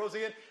sins and he rose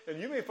again,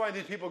 and you may find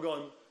these people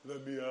going,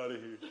 let me out of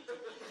here.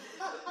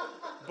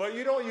 But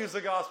you don't use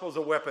the gospel as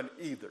a weapon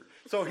either.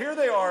 So here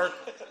they are.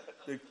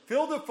 They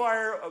filled it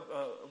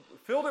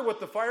with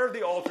the fire of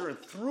the altar and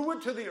threw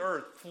it to the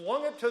earth,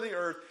 flung it to the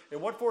earth.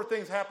 And what four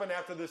things happened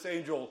after this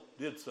angel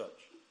did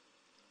such?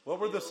 What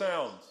were the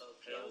sounds?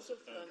 Peals of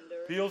thunder.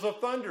 Peals of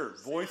thunder.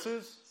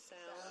 Voices?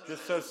 Sound.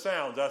 Just says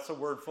sound. That's the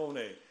word phone.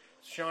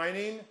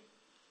 Shining.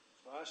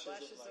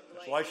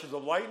 Flashes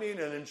of lightning.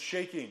 And then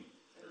shaking.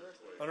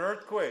 An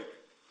earthquake.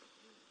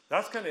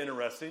 That's kind of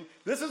interesting.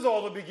 This is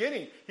all the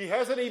beginning. He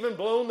hasn't even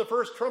blown the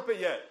first trumpet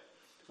yet.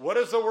 What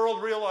does the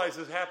world realize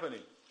is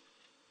happening?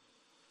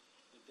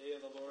 The day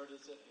of the Lord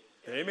is at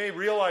hand. They may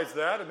realize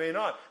that, it may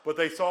not. But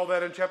they saw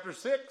that in chapter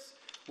 6.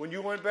 When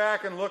you went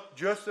back and looked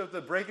just at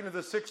the breaking of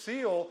the sixth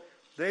seal,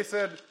 they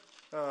said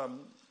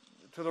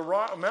to the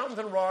mountains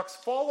and rocks,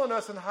 fall on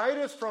us and hide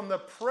us from the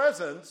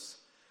presence.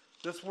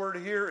 This word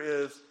here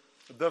is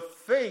the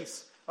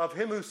face of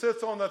him who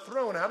sits on the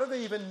throne. How do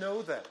they even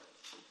know that?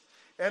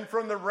 And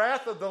from the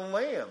wrath of the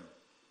Lamb.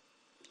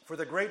 For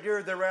the great day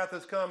of their wrath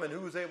has come, and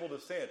who is able to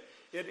stand?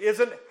 It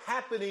isn't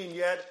happening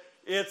yet.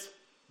 It's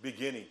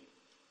beginning.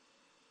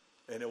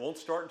 And it won't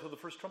start until the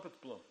first trumpet's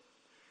blown.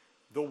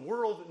 The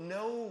world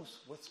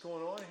knows what's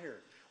going on here.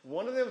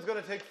 One of them is going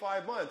to take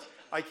 5 months.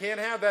 I can't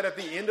have that at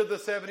the end of the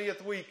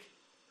 70th week.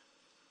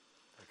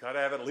 I've got to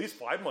have at least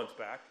 5 months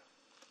back.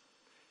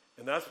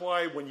 And that's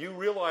why when you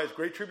realize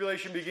Great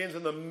Tribulation begins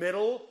in the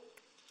middle,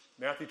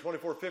 Matthew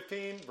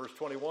 24:15, verse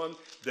 21,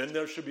 then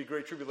there should be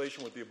Great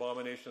Tribulation with the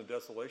abomination of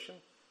desolation,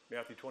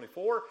 Matthew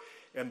 24.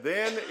 And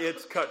then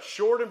it's cut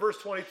short in verse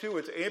 22.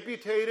 It's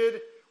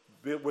amputated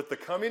with the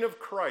coming of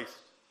Christ.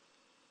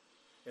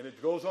 And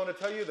it goes on to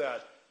tell you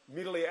that.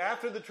 Immediately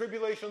after the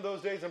tribulation of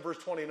those days in verse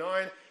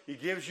 29, he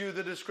gives you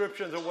the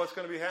descriptions of what's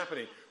going to be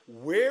happening.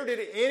 Where did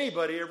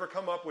anybody ever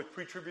come up with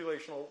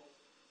pre-tribulational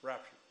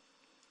rapture?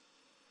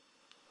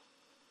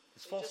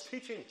 It's false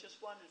teaching. They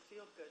just wanted to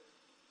feel good.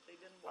 They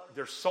didn't want to.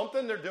 There's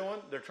something they're doing.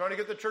 They're trying to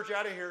get the church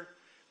out of here.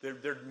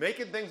 They're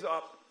making things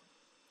up,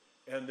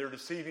 and they're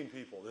deceiving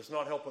people. It's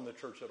not helping the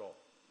church at all.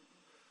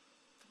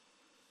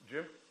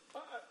 Jim?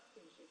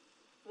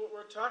 What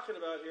we're talking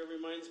about here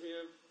reminds me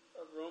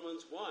of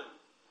Romans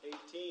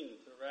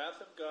 1:18. The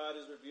wrath of God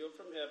is revealed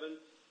from heaven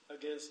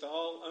against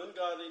all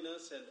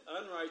ungodliness and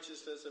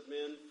unrighteousness of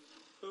men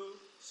who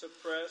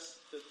suppress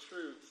the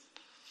truth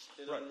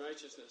in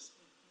unrighteousness.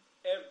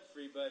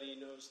 Everybody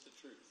knows the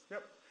truth.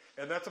 Yep.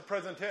 And that's a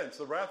present tense.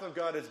 The wrath of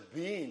God is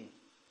being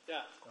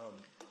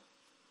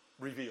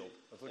revealed.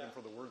 I was looking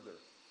for the word there.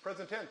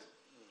 Present tense.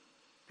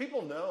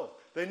 People know.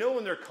 They know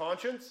in their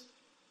conscience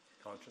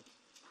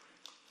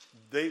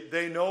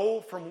They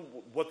know from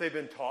what they've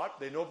been taught.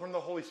 They know from the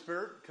Holy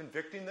Spirit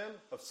convicting them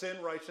of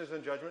sin, righteousness,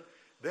 and judgment.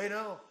 They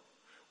know.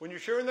 When you're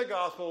sharing the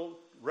gospel,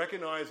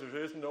 recognize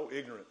there is no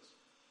ignorance.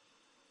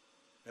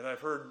 And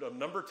I've heard a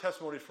number of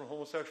testimonies from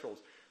homosexuals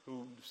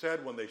who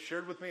said when they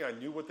shared with me, I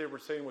knew what they were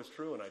saying was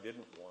true and I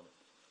didn't want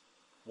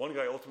it. One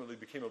guy ultimately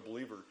became a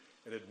believer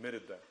and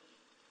admitted that.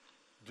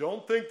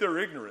 Don't think they're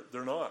ignorant.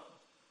 They're not.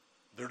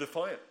 They're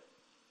defiant.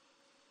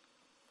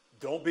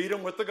 Don't beat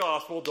them with the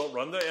gospel. Don't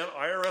run the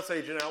IRS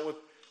agent out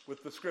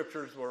with the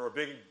scriptures or a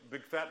big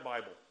fat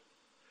Bible.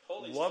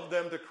 Love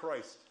them to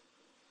Christ.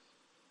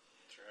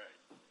 That's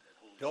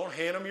right. Don't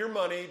hand them your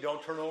money.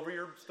 Don't turn over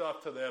your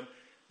stuff to them.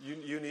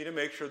 You need to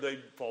make sure they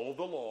follow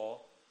the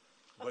law,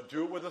 but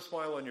do it with a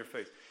smile on your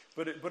face.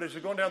 But as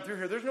you're going down through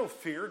here, there's no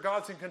fear.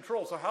 God's in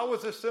control. So how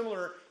is this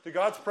similar to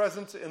God's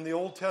presence in the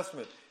Old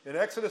Testament? In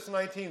Exodus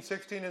 19,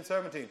 16, and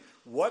 17,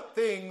 what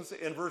things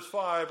in verse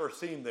 5 are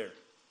seen there?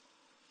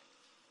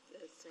 The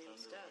same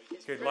stuff. His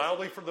Okay, presence.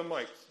 loudly for the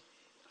mics.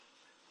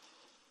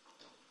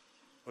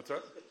 What's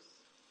that?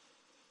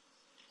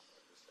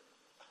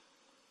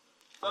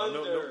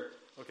 Thunder No.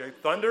 Okay,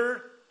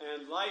 thunder,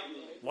 and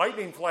lightning.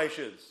 lightning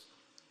flashes,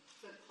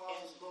 Thick cloud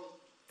of smoke.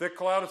 thick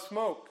cloud of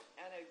smoke,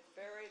 And a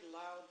very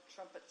loud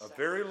trumpet a sound.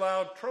 very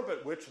loud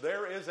trumpet, which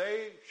there is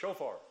a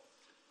shofar.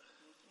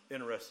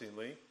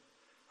 Interestingly,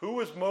 who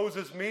was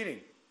Moses meeting?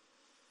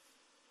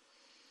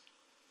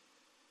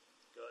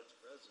 God's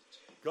presence.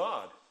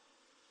 God.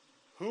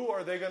 Who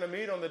are they going to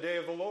meet on the day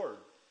of the Lord?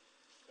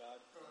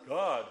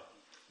 God.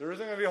 There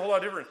isn't going to be a whole lot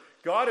of difference.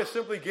 God is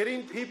simply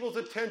getting people's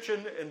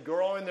attention and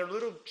drawing their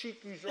little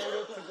cheekies right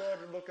up to God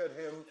to look at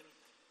him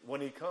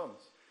when he comes.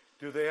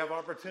 Do they have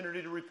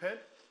opportunity to repent?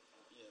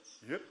 Yes.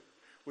 Yep.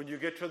 When you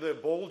get to the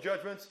bowl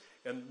judgments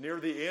and near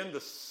the end, the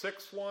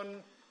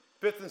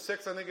fifth and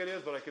sixth, I think it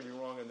is, but I could be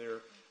wrong in there.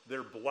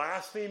 They're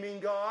blaspheming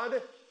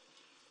God,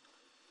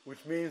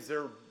 which means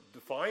they're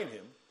defying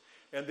him,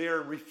 and they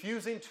are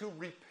refusing to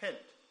repent.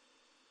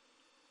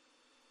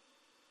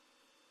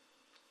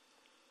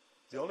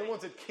 The only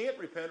ones that can't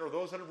repent are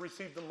those that have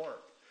received the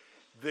mark.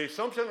 The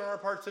assumption on our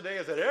part today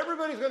is that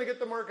everybody's going to get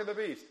the mark of the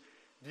beast.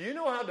 Do you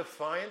know how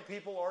defiant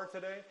people are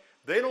today?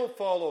 They don't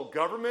follow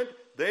government.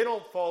 They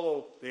don't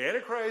follow the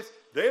Antichrist.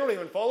 They don't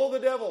even follow the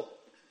devil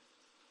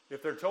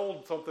if they're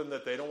told something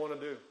that they don't want to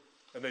do.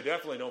 And they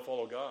definitely don't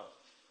follow God.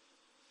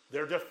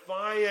 They're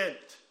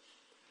defiant.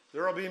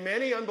 There will be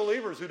many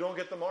unbelievers who don't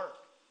get the mark.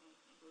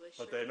 Well,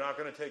 But they're not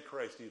going to take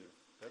Christ either.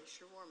 They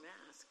sure wore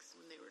masks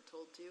when they were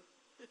told to.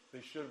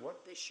 They should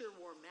what? They sure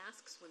wore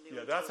masks when they were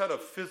Yeah, told that's out to.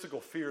 of physical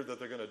fear that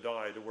they're going to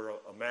die to wear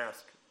a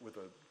mask with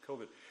a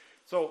COVID.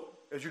 So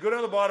as you go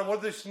down the bottom, what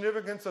is the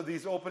significance of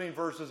these opening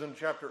verses in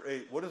chapter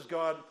 8?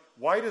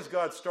 Why does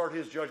God start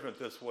his judgment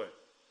this way?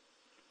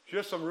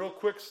 Just some real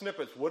quick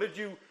snippets. What did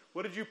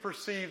you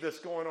perceive that's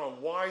going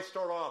on? Why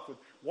start off with,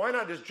 why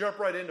not just jump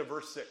right into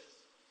verse 6?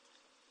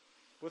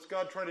 What's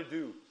God trying to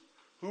do?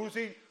 Who's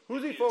he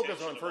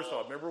focused on first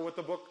off? Remember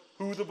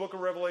who the book of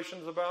Revelation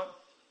is about?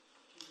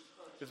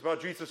 It's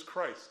about Jesus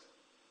Christ.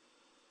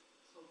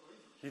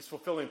 He's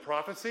fulfilling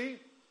prophecy,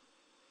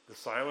 the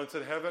silence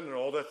in heaven and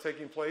all that's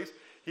taking place.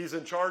 He's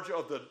in charge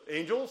of the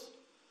angels.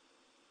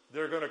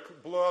 They're going to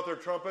blow out their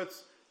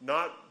trumpets,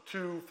 not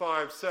 2,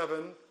 5,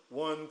 7,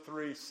 1,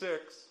 3,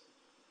 6.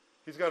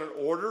 He's got an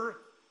order.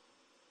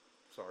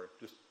 Sorry,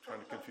 just trying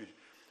to confuse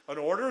you. An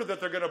order that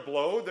they're going to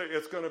blow.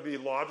 It's going to be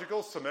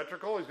logical,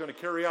 symmetrical. He's going to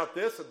carry out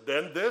this,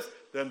 then this,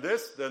 then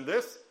this, then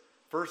this.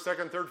 First,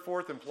 second, third,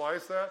 fourth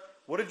implies that.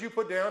 What did you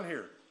put down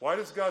here? Why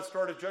does God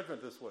start his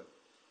judgment this way?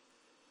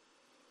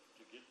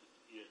 To get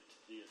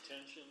the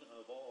attention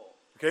of all.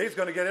 Okay, he's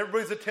going to get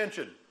everybody's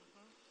attention.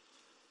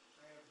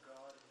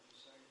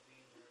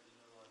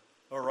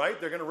 All right,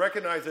 they're going to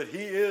recognize that he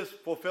is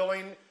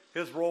fulfilling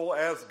his role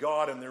as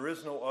God and there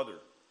is no other.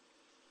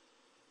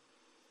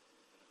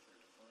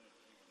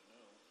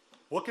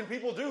 What can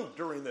people do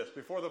during this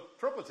before the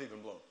trumpets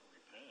even blow?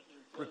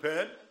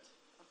 Repent.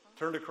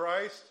 Turn to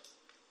Christ.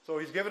 So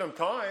he's giving them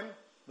time.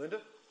 Linda?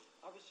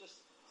 I was just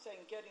saying,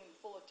 getting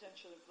full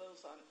attention of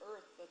those on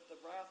earth, that the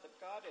wrath of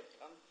God had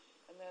come,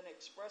 and then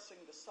expressing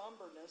the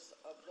somberness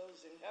of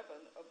those in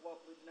heaven of what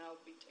would now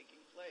be taking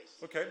place.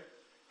 Okay.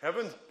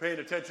 Heaven's paying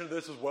attention to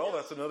this as well.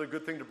 That's another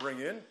good thing to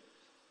bring in.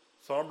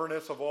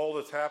 Somberness of all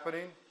that's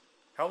happening.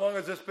 How long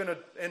has this been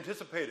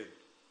anticipated?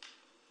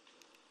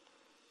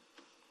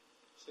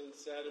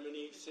 Since Adam and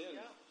Eve sinned. Yeah.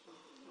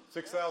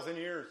 6,000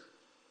 years.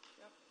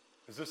 Yep.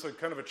 Is this a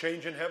kind of a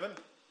change in heaven?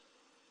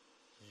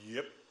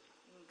 Yep.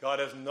 God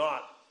has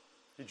not.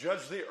 He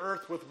judged the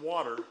earth with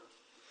water,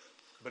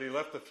 but he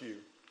left a few.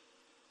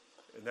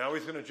 And now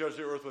he's going to judge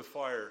the earth with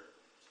fire.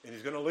 And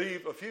he's going to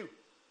leave a few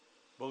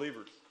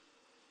believers.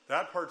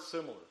 That part's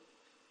similar.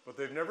 But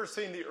they've never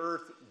seen the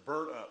earth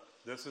burnt up.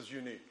 This is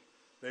unique.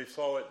 They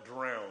saw it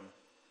drown.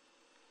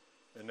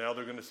 And now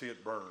they're going to see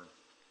it burn.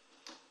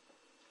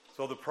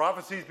 So the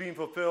prophecy is being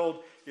fulfilled.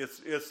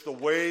 It's the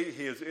way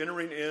he is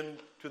entering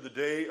into the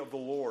day of the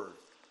Lord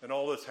and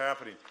all that's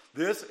happening.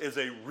 This is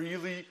a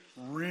really,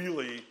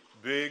 really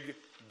big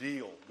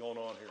deal going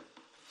on here.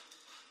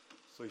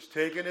 So he's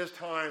taken his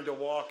time to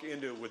walk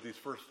into it with these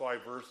first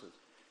 5 verses.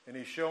 And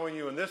he's showing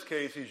you, in this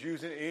case, he's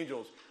using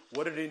angels.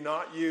 What did he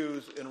not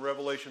use in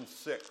Revelation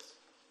 6?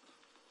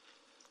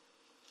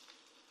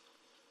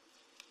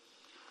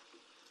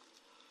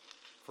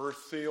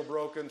 First seal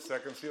broken,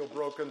 second seal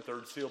broken,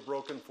 third seal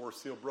broken, fourth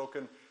seal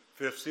broken,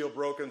 fifth seal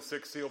broken,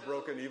 sixth seal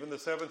broken, even the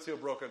seventh seal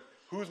broken.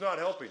 Who's not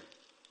helping?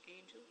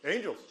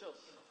 Angels.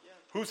 Yeah.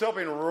 Who's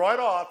helping right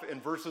off in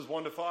verses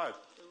 1 to 5?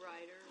 The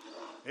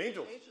riders.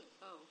 Angels.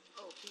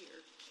 Oh, Peter.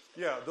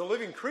 Yeah, the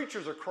living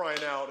creatures are crying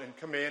out and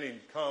commanding,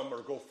 come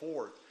or go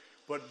forth.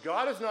 But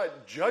God is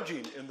not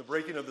judging in the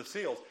breaking of the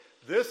seals.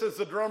 This is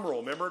the drum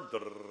roll, remember?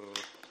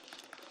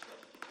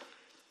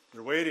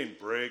 They're waiting.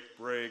 Break,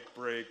 break,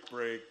 break,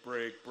 break,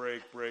 break,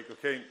 break, break.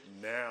 Okay,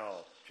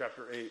 now,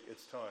 chapter 8,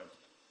 it's time.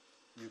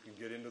 You can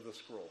get into the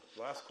scroll.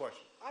 Last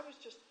question. I was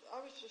just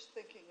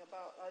thinking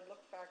about, I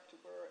look back to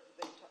where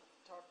they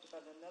talked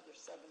about another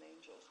 7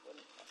 angels, when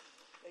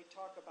they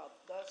talk about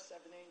the 7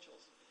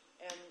 angels.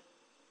 And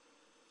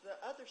the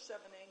other 7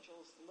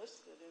 angels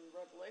listed in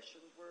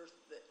Revelation were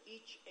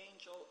each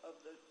angel of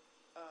the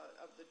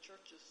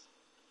churches.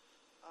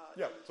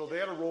 Yeah, so they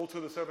had a roll to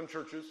the 7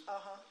 churches.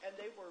 And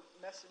they were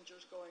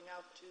messengers going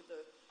out to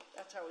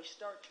that's how he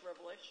starts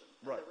Revelation.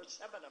 Right. There were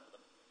 7 of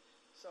them.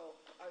 So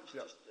I was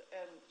just,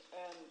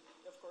 and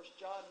of course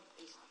John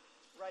is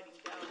writing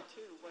down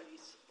too what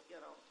he's,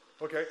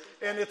 Okay,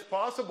 and it's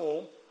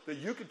possible that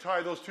you could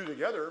tie those 2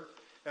 together,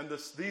 and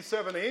these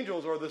 7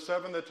 angels are the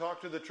 7 that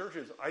talk to the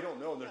churches. I don't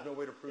know, and there's no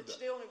way to prove it's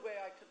that. It's the only way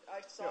I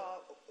saw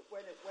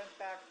when it went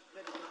back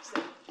that it would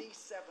say these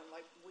 7,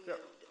 like we had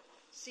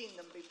seen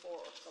them before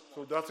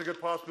somewhere. So that's a good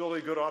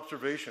possibility, good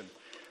observation.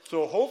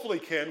 So hopefully,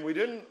 Ken, we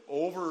didn't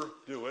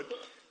overdo it.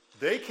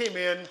 They came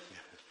in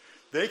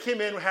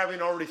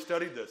having already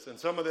studied this, and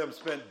some of them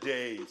spent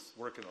days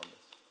working on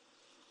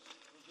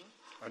this.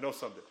 I know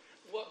some did.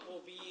 What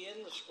will be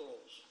in the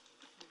scrolls?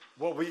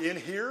 What we in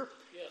here?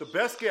 Yes. The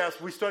best guess,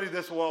 we studied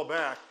this a while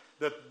back,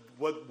 that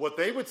what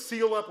they would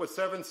seal up with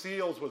 7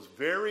 seals was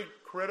very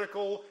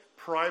critical,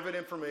 private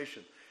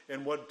information.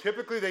 And what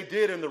typically they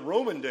did in the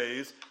Roman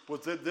days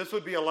was that this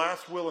would be a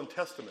last will and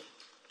testament.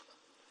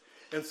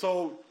 And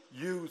so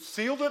you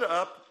sealed it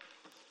up,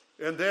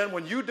 and then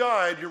when you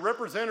died, your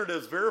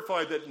representatives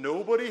verified that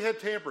nobody had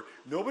tampered.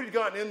 Nobody had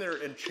gotten in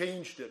there and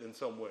changed it in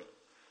some way.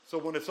 So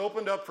when it's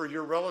opened up for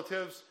your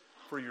relatives,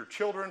 for your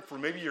children, for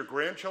maybe your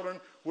grandchildren,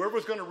 whoever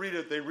was going to read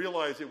it, they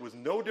realized it was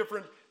no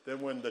different than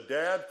when the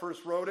dad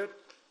first wrote it,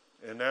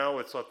 and now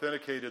it's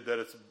authenticated that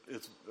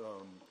it's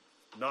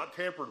not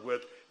tampered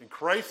with, and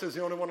Christ is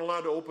the only one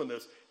allowed to open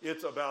this.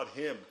 It's about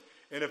him.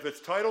 And if it's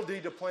title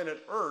deed to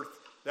planet Earth,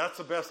 that's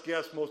the best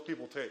guess most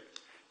people take.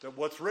 That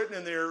what's written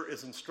in there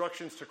is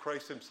instructions to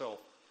Christ himself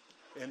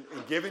and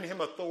giving him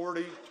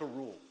authority to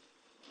rule.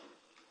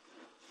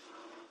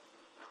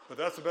 But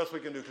that's the best we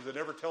can do because it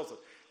never tells us.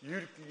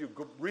 You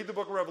read the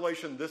book of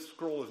Revelation, this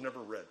scroll is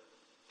never read.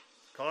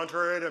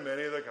 Contrary to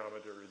many of the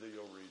commentaries that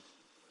you'll read.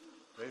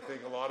 They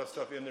think a lot of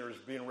stuff in there is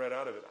being read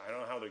out of it. I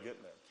don't know how they're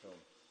getting that. So,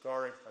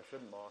 sorry, I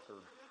shouldn't mock or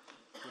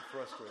get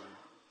frustrated.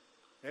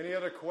 Any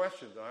other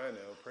questions? I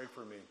know. Pray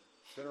for me.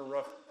 It's been a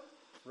rough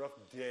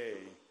day.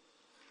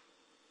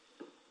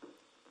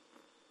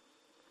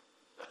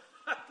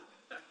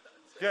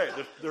 Okay,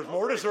 there's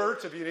more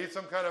desserts if you need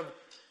some kind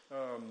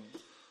of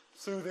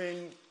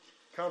soothing,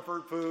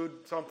 comfort food,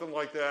 something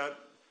like that.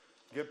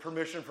 Get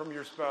permission from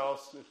your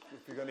spouse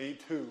if you're going to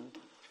eat 2.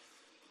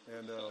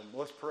 And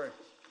let's pray.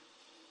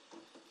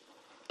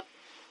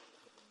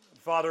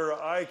 Father,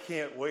 I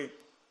can't wait.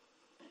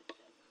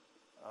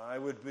 I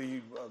would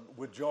be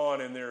with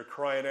John in there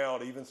crying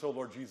out, even so,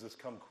 Lord Jesus,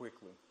 come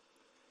quickly,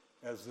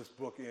 as this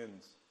book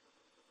ends.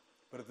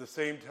 But at the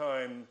same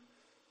time,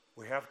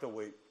 we have to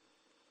wait,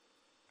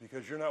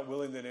 because you're not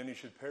willing that any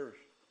should perish.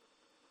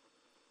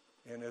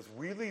 And as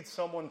we lead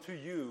someone to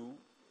you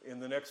in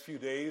the next few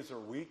days or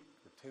week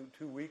or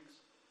 2 weeks,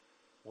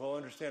 we'll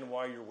understand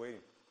why you're waiting.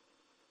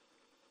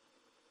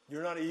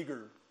 You're not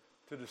eager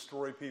to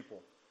destroy people.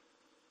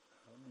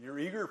 You're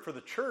eager for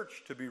the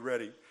church to be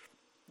ready.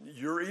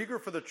 You're eager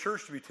for the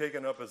church to be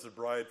taken up as a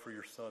bride for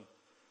your son.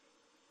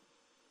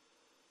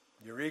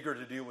 You're eager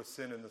to deal with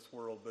sin in this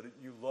world, but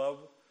you love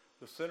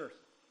the sinners.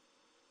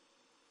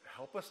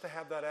 Help us to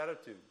have that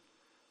attitude.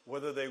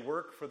 Whether they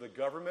work for the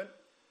government,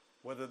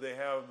 whether they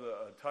have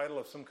a title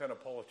of some kind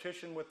of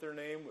politician with their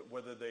name,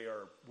 whether they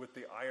are with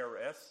the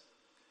IRS,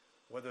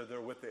 whether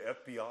they're with the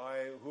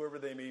FBI, whoever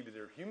they may be,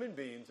 they're human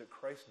beings that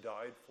Christ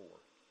died for.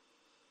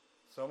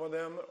 Some of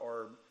them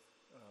are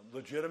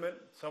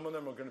legitimate. Some of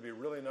them are going to be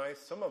really nice.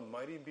 Some of them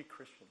might even be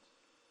Christians.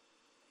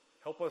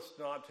 Help us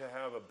not to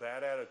have a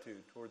bad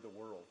attitude toward the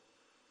world,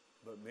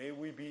 but may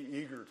we be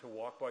eager to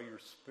walk by your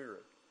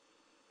Spirit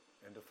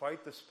and to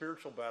fight the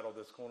spiritual battle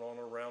that's going on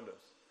around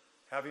us,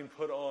 having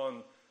put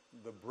on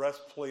the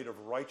breastplate of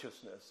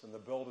righteousness and the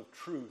belt of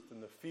truth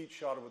and the feet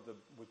shod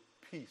with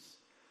peace,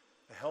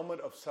 a helmet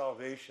of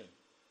salvation,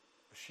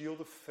 a shield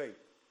of faith,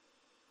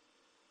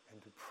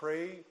 and to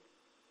pray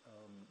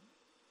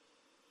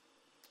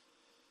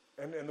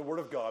And the Word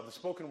of God, the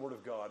spoken Word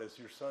of God, as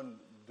your son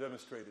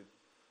demonstrated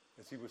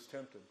as he was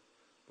tempted.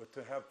 But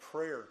to have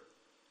prayer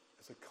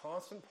as a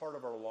constant part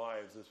of our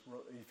lives, as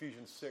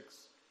Ephesians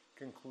 6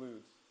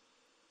 concludes.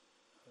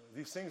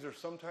 These things are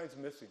sometimes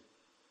missing.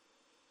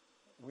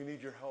 We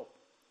need your help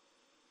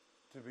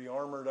to be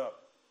armored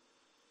up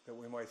that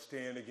we might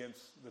stand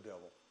against the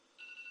devil.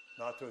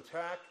 Not to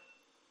attack,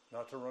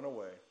 not to run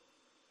away,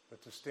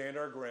 but to stand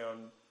our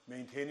ground,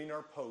 maintaining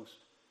our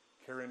post,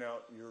 carrying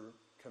out your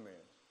commands.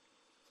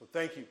 So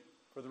thank you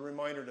for the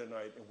reminder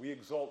tonight, and we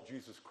exalt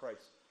Jesus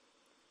Christ.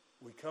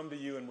 We come to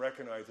you and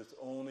recognize it's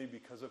only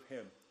because of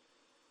him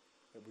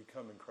that we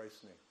come in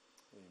Christ's name.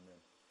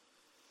 Amen.